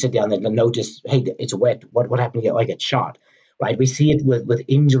 and they sit down and notice, hey, it's wet. What happened here? Oh, I get shot. Right, we see it with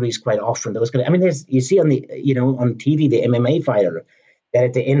injuries quite often. You see on on TV the MMA fighter that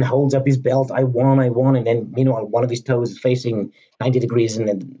at the end holds up his belt. I won, and then meanwhile one of his toes is facing 90 degrees in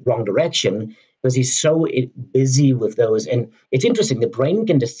the wrong direction. because he's so busy with those. And it's interesting, the brain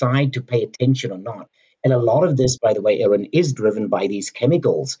can decide to pay attention or not. And a lot of this, by the way, Aaron, is driven by these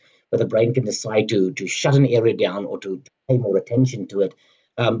chemicals, where the brain can decide to shut an area down or to pay more attention to it.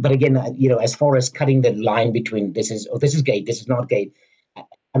 But again, as far as cutting the line between this is gate, this is not gate,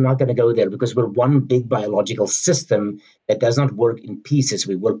 I'm not going to go there because we're one big biological system that does not work in pieces.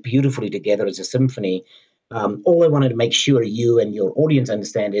 We work beautifully together as a symphony. All I wanted to make sure you and your audience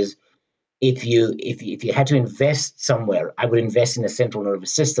understand is if you had to invest somewhere, I would invest in the central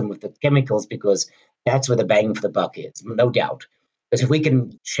nervous system with the chemicals because that's where the bang for the buck is, no doubt. Because if we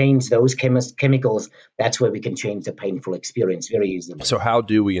can change those chemicals, that's where we can change the painful experience very easily. So how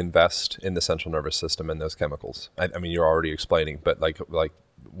do we invest in the central nervous system and those chemicals? I mean, you're already explaining, but like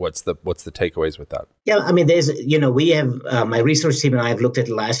what's the takeaways with that? Yeah, I mean, we have my research team and I have looked at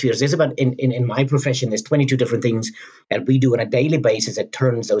the last few years. There's about in my profession, there's 22 different things that we do on a daily basis that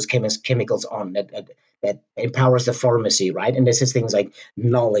turns those chemicals on that empowers the pharmacy, right? And this is things like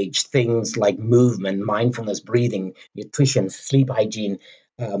knowledge, things like movement, mindfulness, breathing, nutrition, sleep hygiene.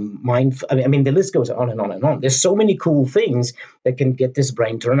 I mean, the list goes on and on and on. There's so many cool things that can get this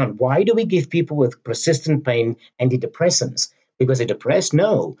brain turned on. Why do we give people with persistent pain antidepressants? Because they're depressed?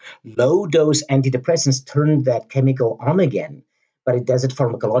 No. Low dose antidepressants turn that chemical on again, but it does it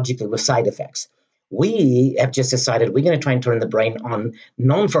pharmacologically with side effects. We have just decided we're going to try and turn the brain on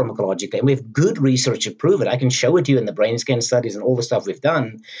non pharmacologically. And we have good research to prove it. I can show it to you in the brain scan studies and all the stuff we've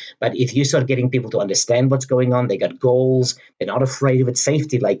done. But if you start getting people to understand what's going on, they got goals, they're not afraid of its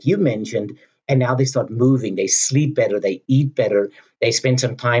safety, like you mentioned. And now they start moving, they sleep better, they eat better, they spend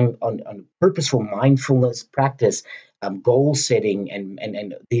some time on purposeful mindfulness practice, goal setting,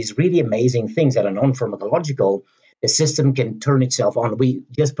 and these really amazing things that are non-pharmacological. The system can turn itself on. We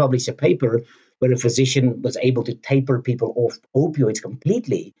just published a paper where a physician was able to taper people off opioids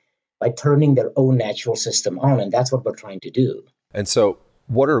completely by turning their own natural system on, and that's what we're trying to do. And so,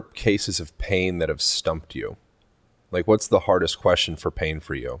 what are cases of pain that have stumped you? Like, what's the hardest question for pain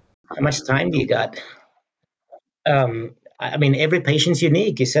for you? How much time do you got? I mean, every patient's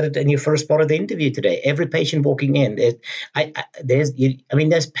unique. You said it in your first part of the interview today. Every patient walking in,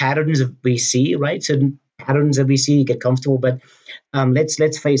 there's patterns that we see, right? Certain patterns that we see, you get comfortable, but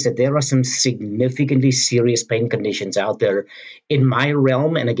let's face it, there are some significantly serious pain conditions out there in my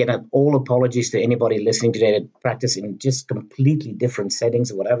realm. And again, all apologies to anybody listening today that practice in just completely different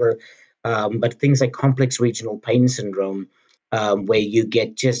settings or whatever. But things like complex regional pain syndrome, where you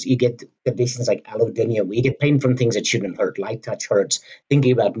get conditions like allodynia, where you get pain from things that shouldn't hurt. Light touch hurts,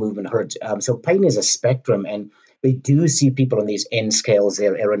 thinking about movement hurts. So pain is a spectrum, and we do see people on these end scales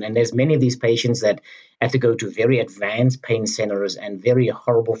there, Aaron. And there's many of these patients that have to go to very advanced pain centers and very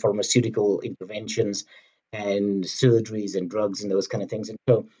horrible pharmaceutical interventions and surgeries and drugs and those kind of things. And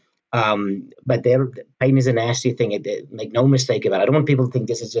so, but their pain is a nasty thing. Make no mistake about it. I don't want people to think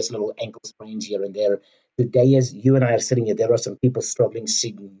this is just little ankle sprains here and there. Today, as you and I are sitting here, there are some people struggling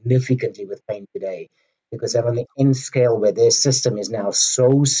significantly with pain today because they're on the end scale where their system is now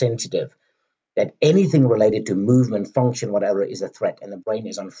so sensitive that anything related to movement, function, whatever, is a threat, and the brain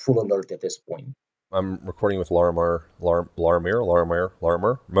is on full alert at this point. I'm recording with Larimer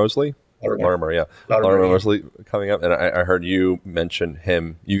Mosley. Larimer Mosley coming up, and I heard you mention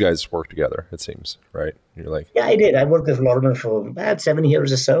him. You guys work together, it seems, right? You're like, yeah, I did. I worked with Larimer for about 7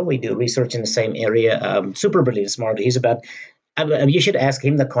 years or so. We do research in the same area. Super brilliant, smart. He's about. You should ask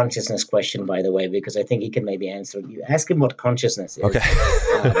him the consciousness question, by the way, because I think he can maybe answer. You ask him what consciousness is. Okay.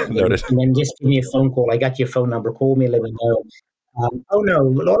 Noted. And then just give me a phone call. I got your phone number. Call me, let me know. Oh no,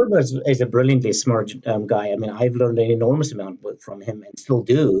 Lorimer is a brilliantly smart guy. I mean, I've learned an enormous amount from him and still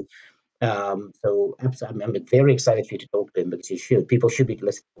do. So absolutely, I'm very excited for you to talk to him because you should. People should be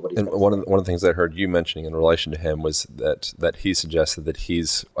listening to what he's saying. One of the things I heard you mentioning in relation to him was that he suggested that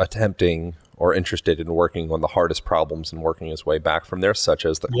he's attempting or interested in working on the hardest problems and working his way back from there, such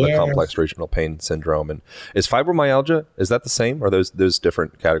as the complex regional pain syndrome. And is fibromyalgia, is that the same, or are those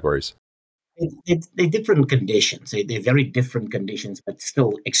different categories? They're different conditions. They're very different conditions, but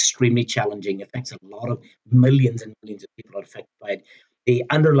still extremely challenging. Affects a lot of millions and millions of people are affected by it. The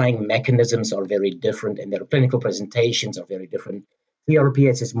underlying mechanisms are very different, and their clinical presentations are very different.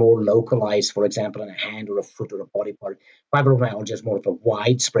 CRPS is more localized, for example, in a hand or a foot or a body part. Fibromyalgia is more of a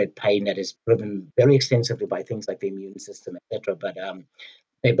widespread pain that is driven very extensively by things like the immune system, etc. But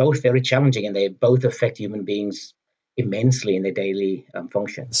they're both very challenging, and they both affect human beings immensely in their daily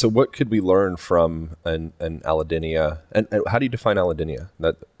function. So what could we learn from an allodynia? And how do you define allodynia?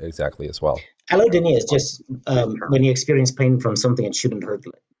 That exactly as well. Allodynia is just when you experience pain from something that shouldn't hurt,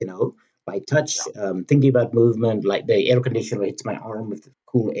 by touch, thinking about movement, like the air conditioner hits my arm with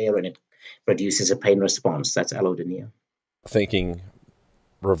cool air and it produces a pain response. That's allodynia. Thinking,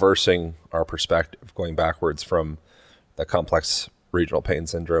 reversing our perspective, going backwards from the complex regional pain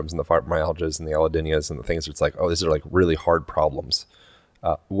syndromes and the fibromyalgias and the allodynias and the things it's like, oh, these are like really hard problems.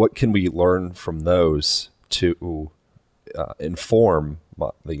 What can we learn from those to inform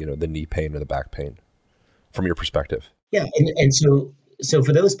the knee pain or the back pain from your perspective? Yeah, and so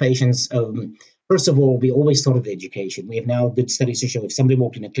for those patients, first of all, we always thought of education. We have now good studies to show if somebody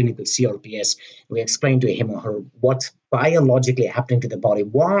walked in a clinic with CRPS, we explain to him or her what's biologically happening to the body.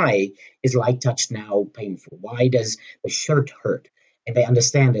 Why is light touch now painful? Why does the shirt hurt? And they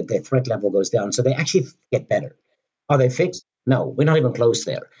understand that their threat level goes down, so they actually get better. Are they fixed? No, we're not even close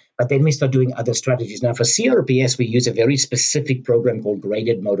there. But then we start doing other strategies. Now, for CRPS, we use a very specific program called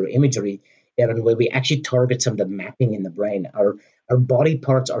graded motor imagery, Aaron, where we actually target some of the mapping in the brain. Our body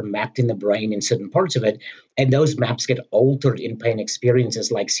parts are mapped in the brain in certain parts of it, and those maps get altered in pain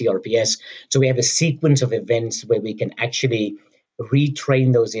experiences like CRPS. So we have a sequence of events where we can actually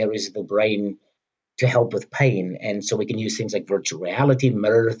retrain those areas of the brain to help with pain. And so we can use things like virtual reality,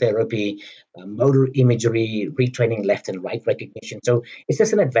 mirror therapy, motor imagery, retraining left and right recognition. So it's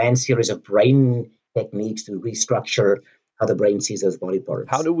just an advanced series of brain techniques to restructure how the brain sees those body parts.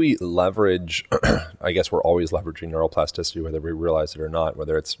 How do we leverage, I guess we're always leveraging neuroplasticity, whether we realize it or not,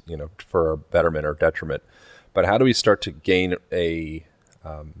 whether it's, for our betterment or detriment, but how do we start to gain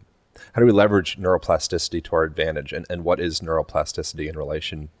how do we leverage neuroplasticity to our advantage? And what is neuroplasticity in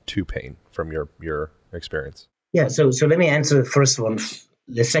relation to pain from your experience? Yeah, so let me answer the first one,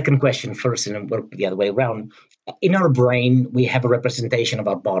 the second question first, and then work the other way around. In our brain, we have a representation of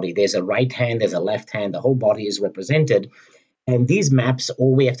our body. There's a right hand, there's a left hand, the whole body is represented. And these maps,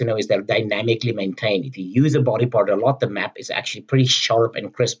 all we have to know is they're dynamically maintained. If you use a body part a lot, the map is actually pretty sharp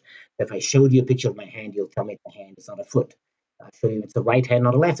and crisp. If I showed you a picture of my hand, you'll tell me it's a hand, it's not a foot. I'll show you it's the right hand,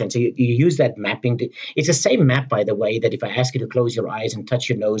 not a left hand. So you use that mapping. It's the same map, by the way, that if I ask you to close your eyes and touch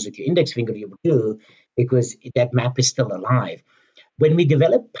your nose with your index finger, you will do, because that map is still alive. When we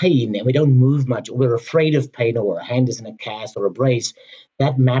develop pain and we don't move much, or we're afraid of pain, or our hand is in a cast or a brace,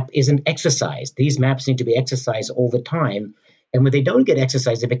 that map isn't exercised. These maps need to be exercised all the time. And when they don't get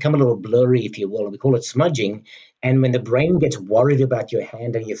exercised, they become a little blurry, if you will. We call it smudging. And when the brain gets worried about your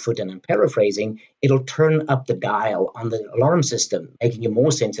hand and your foot, and I'm paraphrasing, it'll turn up the dial on the alarm system, making you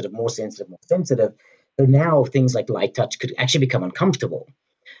more sensitive, more sensitive, more sensitive. So now things like light touch could actually become uncomfortable.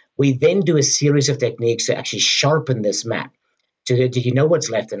 We then do a series of techniques to actually sharpen this map. So that you know what's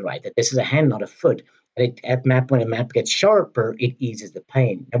left and right, that this is a hand, not a foot. And when a map gets sharper, it eases the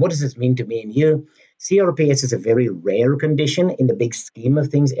pain. And what does this mean to me and you? CRPS is a very rare condition in the big scheme of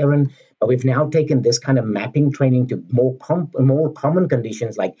things, Aaron. But we've now taken this kind of mapping training to more common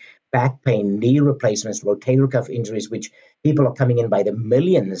conditions like back pain, knee replacements, rotator cuff injuries, which people are coming in by the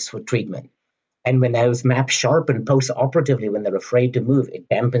millions for treatment. And when those maps sharpen post-operatively, when they're afraid to move, it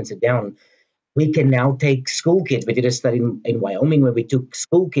dampens it down. We can now take school kids. We did a study in Wyoming where we took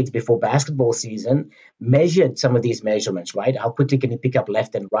school kids before basketball season, measured some of these measurements, right? How quickly can you pick up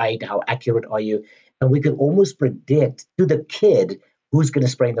left and right? How accurate are you? And we could almost predict to the kid who's going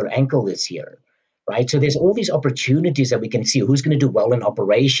to sprain their ankle this year, right? So there's all these opportunities that we can see. Who's going to do well in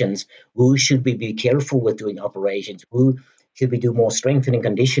operations? Who should we be careful with doing operations? Who should we do more strengthening,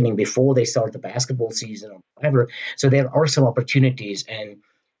 conditioning before they start the basketball season or whatever? So there are some opportunities, and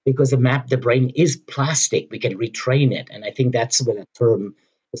because the brain is plastic, we can retrain it. And I think that's where the term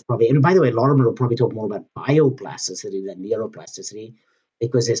is probably, and by the way, Lorimer will probably talk more about bioplasticity than neuroplasticity,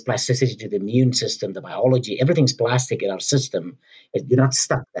 because there's plasticity to the immune system, the biology, everything's plastic in our system. You're not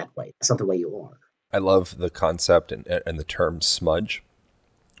stuck that way. That's not the way you are. I love the concept and the term smudge,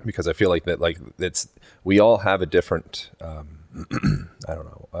 because I feel like that, like we all have a different, I don't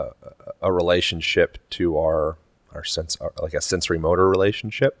know, a relationship to our sense, like a sensory motor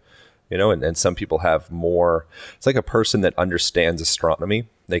relationship, and some people have more. It's like a person that understands astronomy.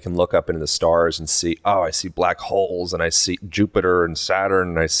 They can look up into the stars and see, oh, I see black holes, and I see Jupiter and Saturn,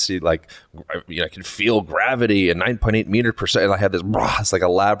 and I see I can feel gravity at 9.8 meters per second. And I have this, it's like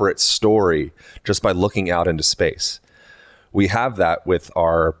elaborate story just by looking out into space. We have that with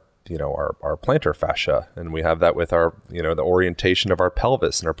our plantar fascia, and we have that with our, the orientation of our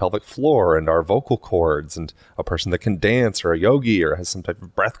pelvis and our pelvic floor and our vocal cords, and a person that can dance or a yogi or has some type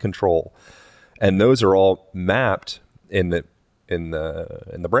of breath control. And those are all mapped in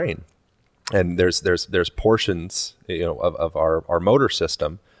the brain. And there's portions, of our motor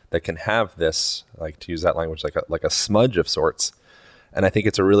system that can have this, like, to use that language, like a smudge of sorts. And I think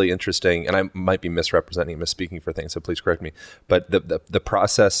it's a really interesting, and I might be misspeaking for things, so please correct me, but the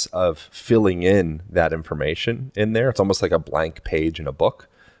process of filling in that information in there, it's almost like a blank page in a book,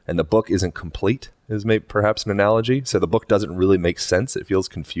 and the book isn't complete, is maybe perhaps an analogy. So the book doesn't really make sense. It feels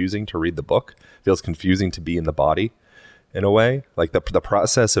confusing to read the book. It feels confusing to be in the body in a way. Like the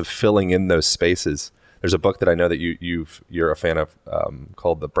process of filling in those spaces. There's a book that I know that you're a fan of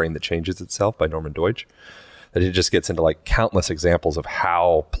called The Brain That Changes Itself by Norman Deutsch, that it just gets into like countless examples of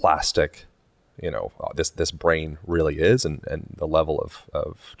how plastic, this brain really is, and the level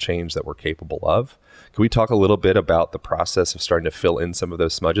of change that we're capable of. Can we talk a little bit about the process of starting to fill in some of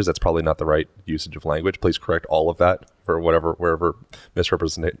those smudges? That's probably not the right usage of language. Please correct all of that for wherever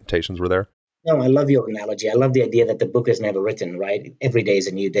misrepresentations were there. No, I love your analogy. I love the idea that the book is never written, right? Every day is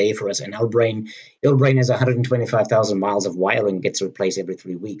a new day for us. And your brain has 125,000 miles of wiring, gets replaced every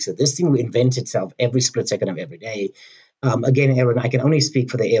 3 weeks. So this thing reinvents itself every split second of every day. Again, Aaron, I can only speak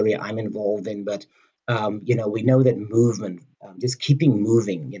for the area I'm involved in, but we know that movement, just keeping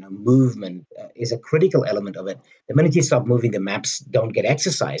moving, movement is a critical element of it. The minute you stop moving, the maps don't get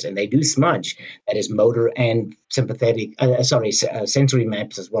exercise, and they do smudge. That is motor and sensory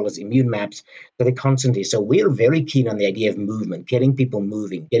maps as well as immune maps. So they constantly. So we're very keen on the idea of movement, getting people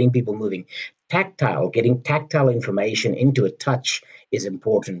moving. Getting tactile information into a touch is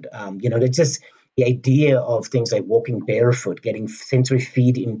important. It's just the idea of things like walking barefoot, getting sensory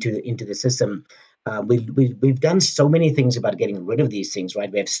feed into the system. We've done so many things about getting rid of these things,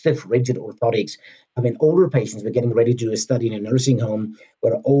 right? We have stiff, rigid orthotics. I mean, older patients, we're getting ready to do a study in a nursing home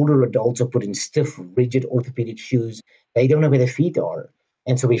where older adults are put in stiff, rigid orthopedic shoes. They don't know where their feet are.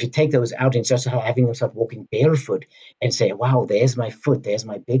 And so we should take those out and just having them start walking barefoot and say, wow, there's my foot, there's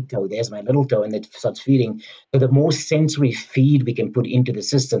my big toe, there's my little toe, and it starts feeding. So the more sensory feed we can put into the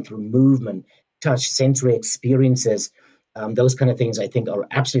system through movement, touch, sensory experiences, those kind of things I think are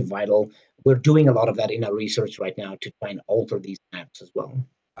absolutely vital. We're doing a lot of that in our research right now to try and alter these maps as well.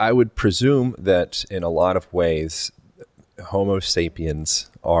 I would presume that in a lot of ways, Homo sapiens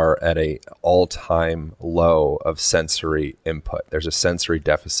are at a all-time low of sensory input. There's a sensory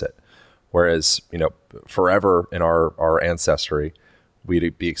deficit. Whereas, forever in our ancestry,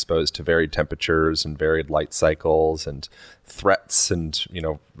 we'd be exposed to varied temperatures and varied light cycles and threats and,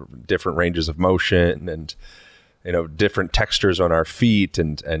 different ranges of motion and, different textures on our feet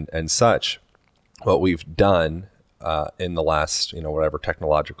and such. What we've done in the last, whatever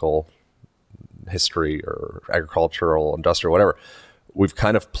technological history or agricultural, industrial, whatever, we've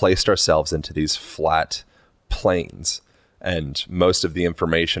kind of placed ourselves into these flat planes. And most of the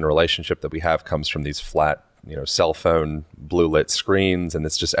information relationship that we have comes from these flat, cell phone blue lit screens. And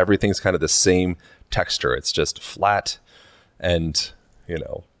it's just, everything's kind of the same texture. It's just flat and,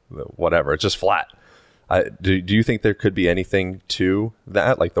 whatever, it's just flat. Do you think there could be anything to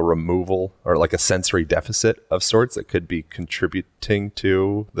that, like the removal or like a sensory deficit of sorts that could be contributing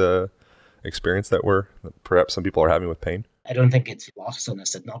to the experience that perhaps some people are having with pain? I don't think it's lost on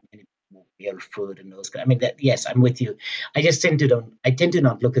us that not many people wear food and those. I mean, that yes, I'm with you. I just tend to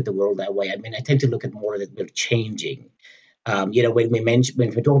not look at the world that way. I mean, I tend to look at more that we're changing. When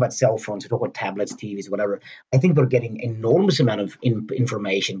we talk about cell phones, we talk about tablets, TVs, whatever. I think we're getting enormous amount of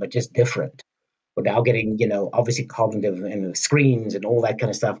information, but just different. We're now getting, obviously cognitive and screens and all that kind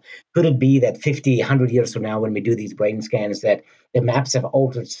of stuff. Could it be that 50, 100 years from now, when we do these brain scans, that the maps have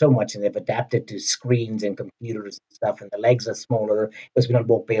altered so much and they've adapted to screens and computers and stuff, and the legs are smaller because we don't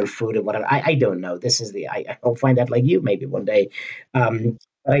walk barefoot or whatever? I don't know. I'll find out like you maybe one day.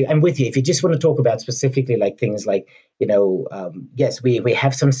 I'm with you. If you just want to talk about specifically like things like, yes, we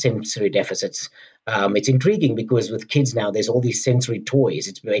have some sensory deficits. It's intriguing because with kids now, there's all these sensory toys.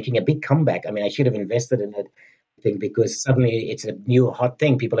 It's making a big comeback. I mean, I should have invested in it, I think, because suddenly it's a new hot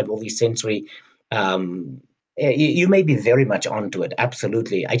thing. People have all these sensory. You may be very much onto it.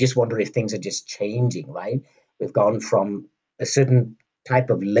 Absolutely. I just wonder if things are just changing, right? We've gone from a certain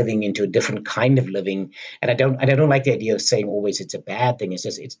type of living into a different kind of living, and I don't like the idea of saying always it's a bad thing.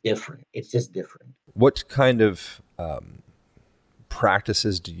 It's different. It's just different. What kind of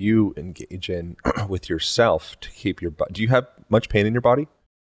practices do you engage in with yourself to keep your body? Do you have much pain in your body?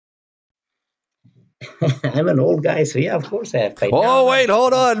 I'm an old guy, so yeah, of course I have pain. Oh, wait,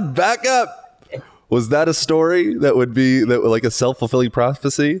 hold on. Back up. Was that a story that would like a self-fulfilling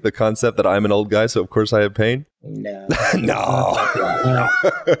prophecy? The concept that I'm an old guy, so of course I have pain? No. No. I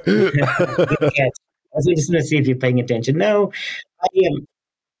was just going to see if you're paying attention. No, I am.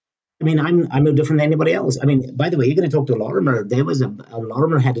 I mean, I'm no different than anybody else. I mean, by the way, you're going to talk to Lorimer.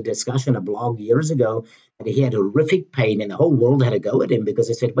 Lorimer had a discussion, a blog years ago, that he had horrific pain, and the whole world had to go at him because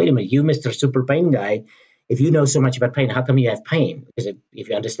they said, "Wait a minute, you, Mister Super Pain Guy, if you know so much about pain, how come you have pain? Because if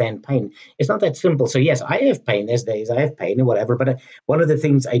you understand pain, it's not that simple." So yes, I have pain. There's days I have pain and whatever. But one of the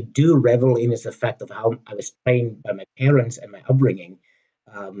things I do revel in is the fact of how I was trained by my parents and my upbringing.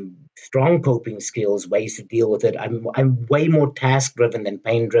 strong coping skills, ways to deal with it. I'm way more task driven than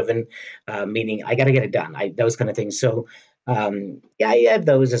pain driven, meaning I got to get it done. Those kind of things. So yeah, I have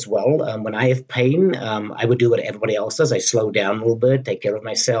those as well. When I have pain, I would do what everybody else does. I slow down a little bit, take care of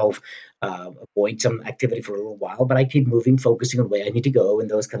myself, avoid some activity for a little while, but I keep moving, focusing on where I need to go and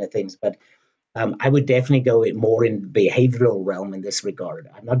those kind of things. But I would definitely go more in behavioral realm in this regard.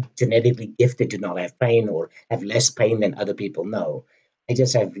 I'm not genetically gifted to not have pain or have less pain than other people. No, I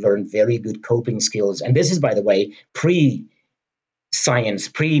just have learned very good coping skills. And this is, by the way, pre-science,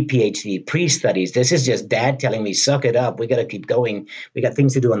 pre-PhD, pre-studies. This is just dad telling me, "Suck it up. We got to keep going. We got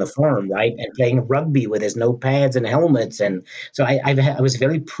things to do on the farm, right?" And playing rugby with his no pads and helmets. And so I was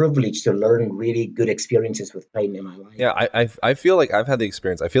very privileged to learn really good experiences with pain in my life. Yeah, I feel like I've had the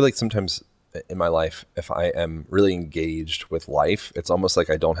experience. I feel like sometimes in my life, if I am really engaged with life, it's almost like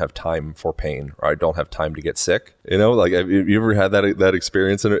I don't have time for pain, or I don't have time to get sick. You know, like have you ever had that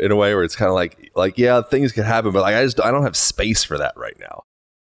experience in a way where it's kind of like yeah, things can happen, but like I don't have space for that right now.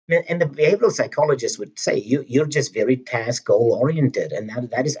 And the behavioral psychologist would say you're just very task goal oriented, and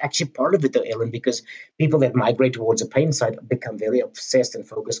that is actually part of it, though, Ellen, because people that migrate towards a pain side become very obsessed and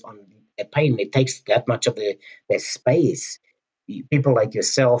focused on the pain. It takes that much of their space. People like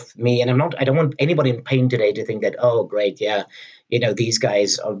yourself, me, and I don't want anybody in pain today to think that, oh, great, yeah, these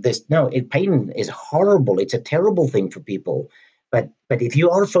guys are this. No, pain is horrible. It's a terrible thing for people. But if you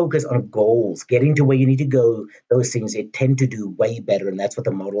are focused on goals, getting to where you need to go, those things they tend to do way better, and that's what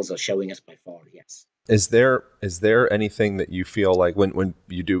the models are showing us by far. Yes. Is there anything that you feel like when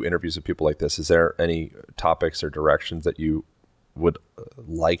you do interviews with people like this, is there any topics or directions that you would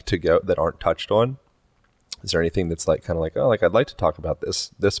like to go that aren't touched on? Is there anything that's like kind of like, oh, like I'd like to talk about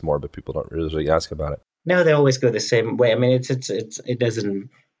this more, but people don't really ask about it? No, they always go the same way. I mean, it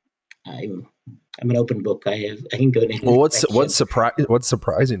doesn't. I'm I'm an open book. I can go in any Well, what's direction. what's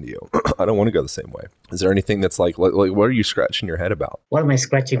surprising to you? I don't want to go the same way. Is there anything that's like what are you scratching your head about? What am I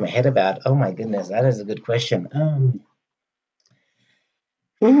scratching my head about? Oh my goodness, that is a good question.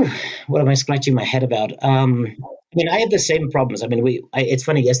 Ooh, what am I scratching my head about? I mean, I have the same problems. I mean, it's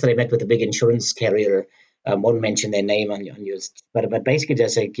funny. Yesterday, I met with a big insurance carrier. Won't mention their name on yours, but basically,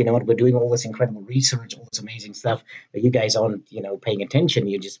 just like, you know what, we're doing all this incredible research, all this amazing stuff, but you guys aren't, paying attention.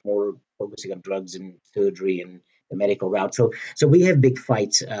 You're just more focusing on drugs and surgery and the medical route. So we have big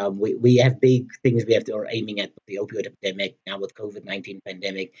fights. We have big things we are aiming at with the opioid epidemic now with COVID-19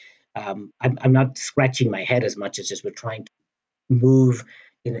 pandemic. I'm not scratching my head as much as just we're trying to move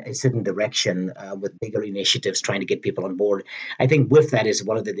in a certain direction with bigger initiatives trying to get people on board. I think with that is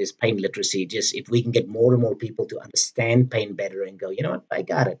one of this pain literacy. Just if we can get more and more people to understand pain better and go, you know what, I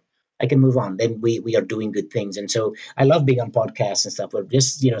got it. I can move on. Then we are doing good things. And so I love being on podcasts and stuff where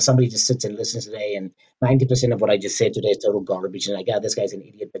just, somebody just sits and listens today and 90% of what I just said today is total garbage. And like, God, this guy's an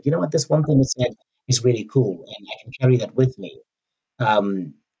idiot. But you know what? This one thing he said is really cool. And I can carry that with me.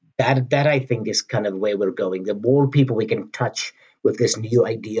 um, that I think is kind of where we're going. The more people we can touch with this new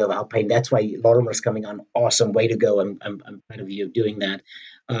idea of how pain. That's why Lorimer's coming on. Awesome, way to go! I'm proud of you doing that.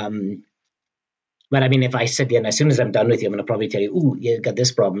 Um, but I mean, if I sit there and as soon as I'm done with you, I'm going to probably tell you, "Ooh, you got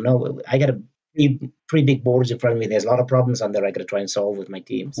this problem." No, I got three big boards in front of me. There's a lot of problems on there I got to try and solve with my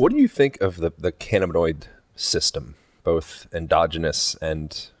teams. What do you think of the cannabinoid system, both endogenous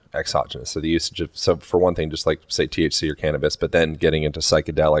and exogenous? So the usage of, so for one thing, just like say THC or cannabis, but then getting into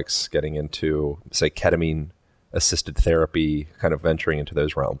psychedelics, getting into say ketamine assisted therapy, kind of venturing into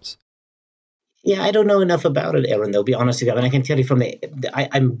those realms. Yeah, I don't know enough about it, Aaron. Though, be honest with you, I mean, I can tell you from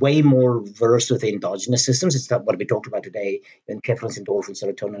I'm way more versed with the endogenous systems. It's not what we talked about today, and endorphins,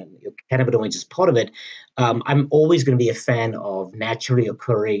 serotonin, cannabinoids is part of it. I'm always going to be a fan of naturally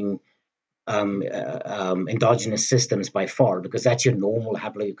occurring endogenous systems by far because that's your normal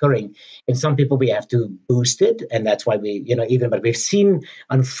happily occurring. In some people, we have to boost it, and that's why but we've seen,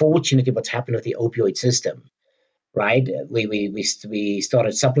 unfortunately, what's happened with the opioid system, right? We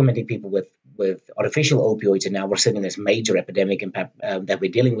started supplementing people with artificial opioids, and now we're seeing this major epidemic impact that we're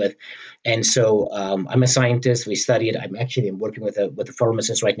dealing with. And so I'm a scientist. We study it. I'm working with a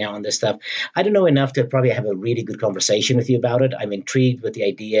pharmacist right now on this stuff. I don't know enough to probably have a really good conversation with you about it. I'm intrigued with the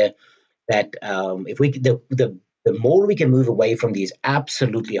idea that if we the more we can move away from these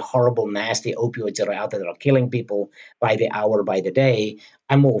absolutely horrible, nasty opioids that are out there that are killing people by the hour, by the day,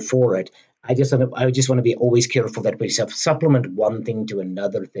 I'm all for it. I just want to be always careful that we supplement one thing to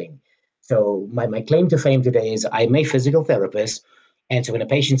another thing. So my claim to fame today is I'm a physical therapist. And so when a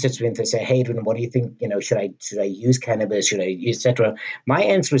patient sits with me and they say, "Hey, Adrian, what do you think? Should I use cannabis? Should I use etc." My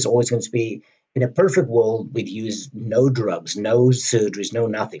answer is always going to be, In a perfect world, we'd use no drugs, no surgeries, no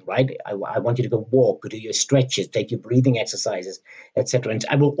nothing, right? I want you to go walk, do your stretches, take your breathing exercises, etc. And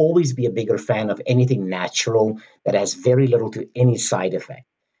I will always be a bigger fan of anything natural that has very little to any side effect.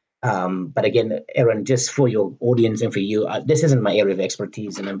 But again, Aaron, just for your audience and for you, this isn't my area of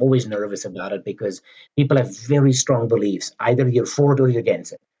expertise, and I'm always nervous about it because people have very strong beliefs. Either you're for it or you're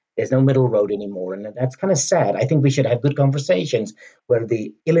against it. There's no middle road anymore, and that's kind of sad. I think we should have good conversations where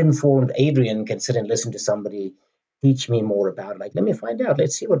the ill-informed Adrian can sit and listen to somebody teach me more about it. Like, let me find out.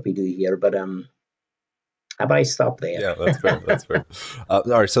 Let's see what we do here. But how about I stop there? Yeah, that's fair. That's fair. All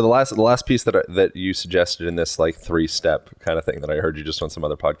right. So the last piece that you suggested in this like 3-step kind of thing that I heard you just on some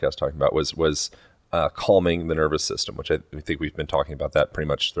other podcast talking about was calming the nervous system, which I think we've been talking about that pretty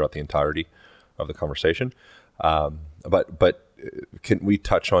much throughout the entirety of the conversation. But can we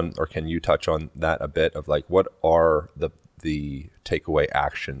touch on, or can you touch on that a bit of like what are the takeaway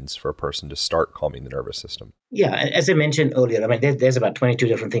actions for a person to start calming the nervous system? Yeah, as I mentioned earlier, I mean, there's about 22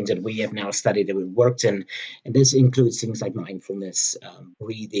 different things that we have now studied that we've worked in, and this includes things like mindfulness,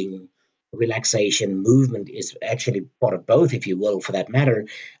 breathing, relaxation, movement is actually part of both, if you will, for that matter.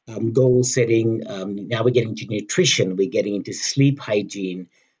 Goal setting. Now we're getting to nutrition. We're getting into sleep hygiene.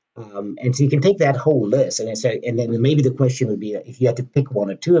 And so you can take that whole list, and then maybe the question would be if you had to pick one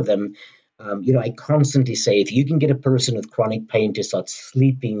or two of them. I constantly say if you can get a person with chronic pain to start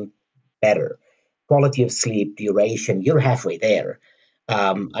sleeping better, quality of sleep, duration, you're halfway there.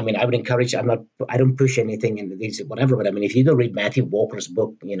 I mean, I would encourage. I don't push anything in these whatever, but I mean, if you go read Matthew Walker's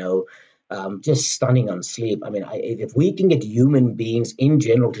book, just stunning on sleep. I mean, if we can get human beings in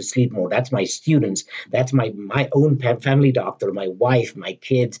general to sleep more, that's my students, that's my own family doctor, my wife, my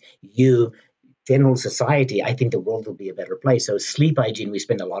kids, you, general society, I think the world will be a better place. So sleep hygiene, we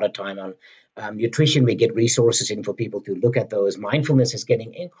spend a lot of time on. Nutrition, we get resources in for people to look at those. Mindfulness is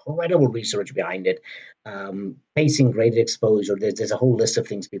getting incredible research behind it. Pacing, graded exposure, there's a whole list of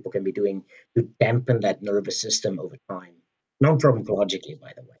things people can be doing to dampen that nervous system over time. Non-pharmacologically,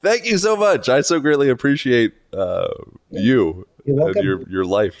 by the way. Thank you so much. I so greatly appreciate you and your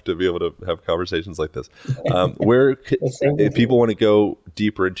life to be able to have conversations like this. If people want to go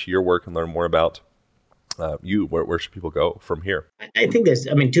deeper into your work and learn more about you, where should people go from here? I think there's,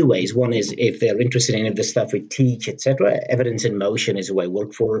 two ways. One is if they're interested in any of the stuff we teach, etc. Evidence in Motion is who I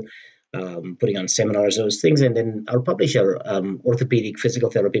work for, putting on seminars, those things. And then I'll publish our orthopedic physical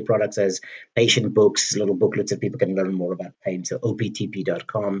therapy products as patient books, little booklets that people can learn more about pain. So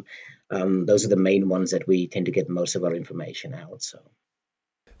optp.com. Those are the main ones that we tend to get most of our information out. So,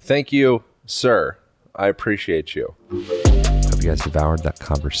 thank you, sir. I appreciate you. Hope you guys devoured that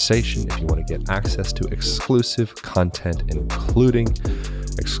conversation. If you want to get access to exclusive content, including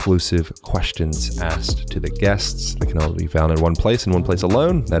exclusive questions asked to the guests that can only be found in one place and one place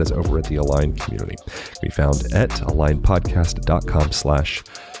alone, that is over at the Align community. It can be found at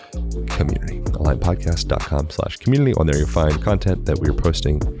alignpodcast.com/community. alignpodcast.com/community. On there you'll find content that we're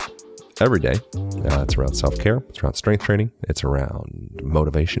posting every day. It's around self-care, it's around strength training, it's around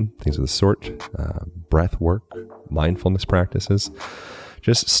motivation, things of the sort, breath work, mindfulness practices,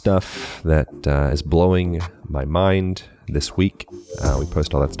 just stuff that is blowing my mind this week. We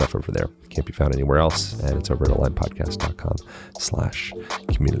post all that stuff over there. It can't be found anywhere else, and it's over at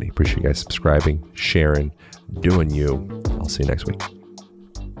alignpodcast.com/community. Appreciate you guys subscribing, sharing, doing you. I'll see you next week.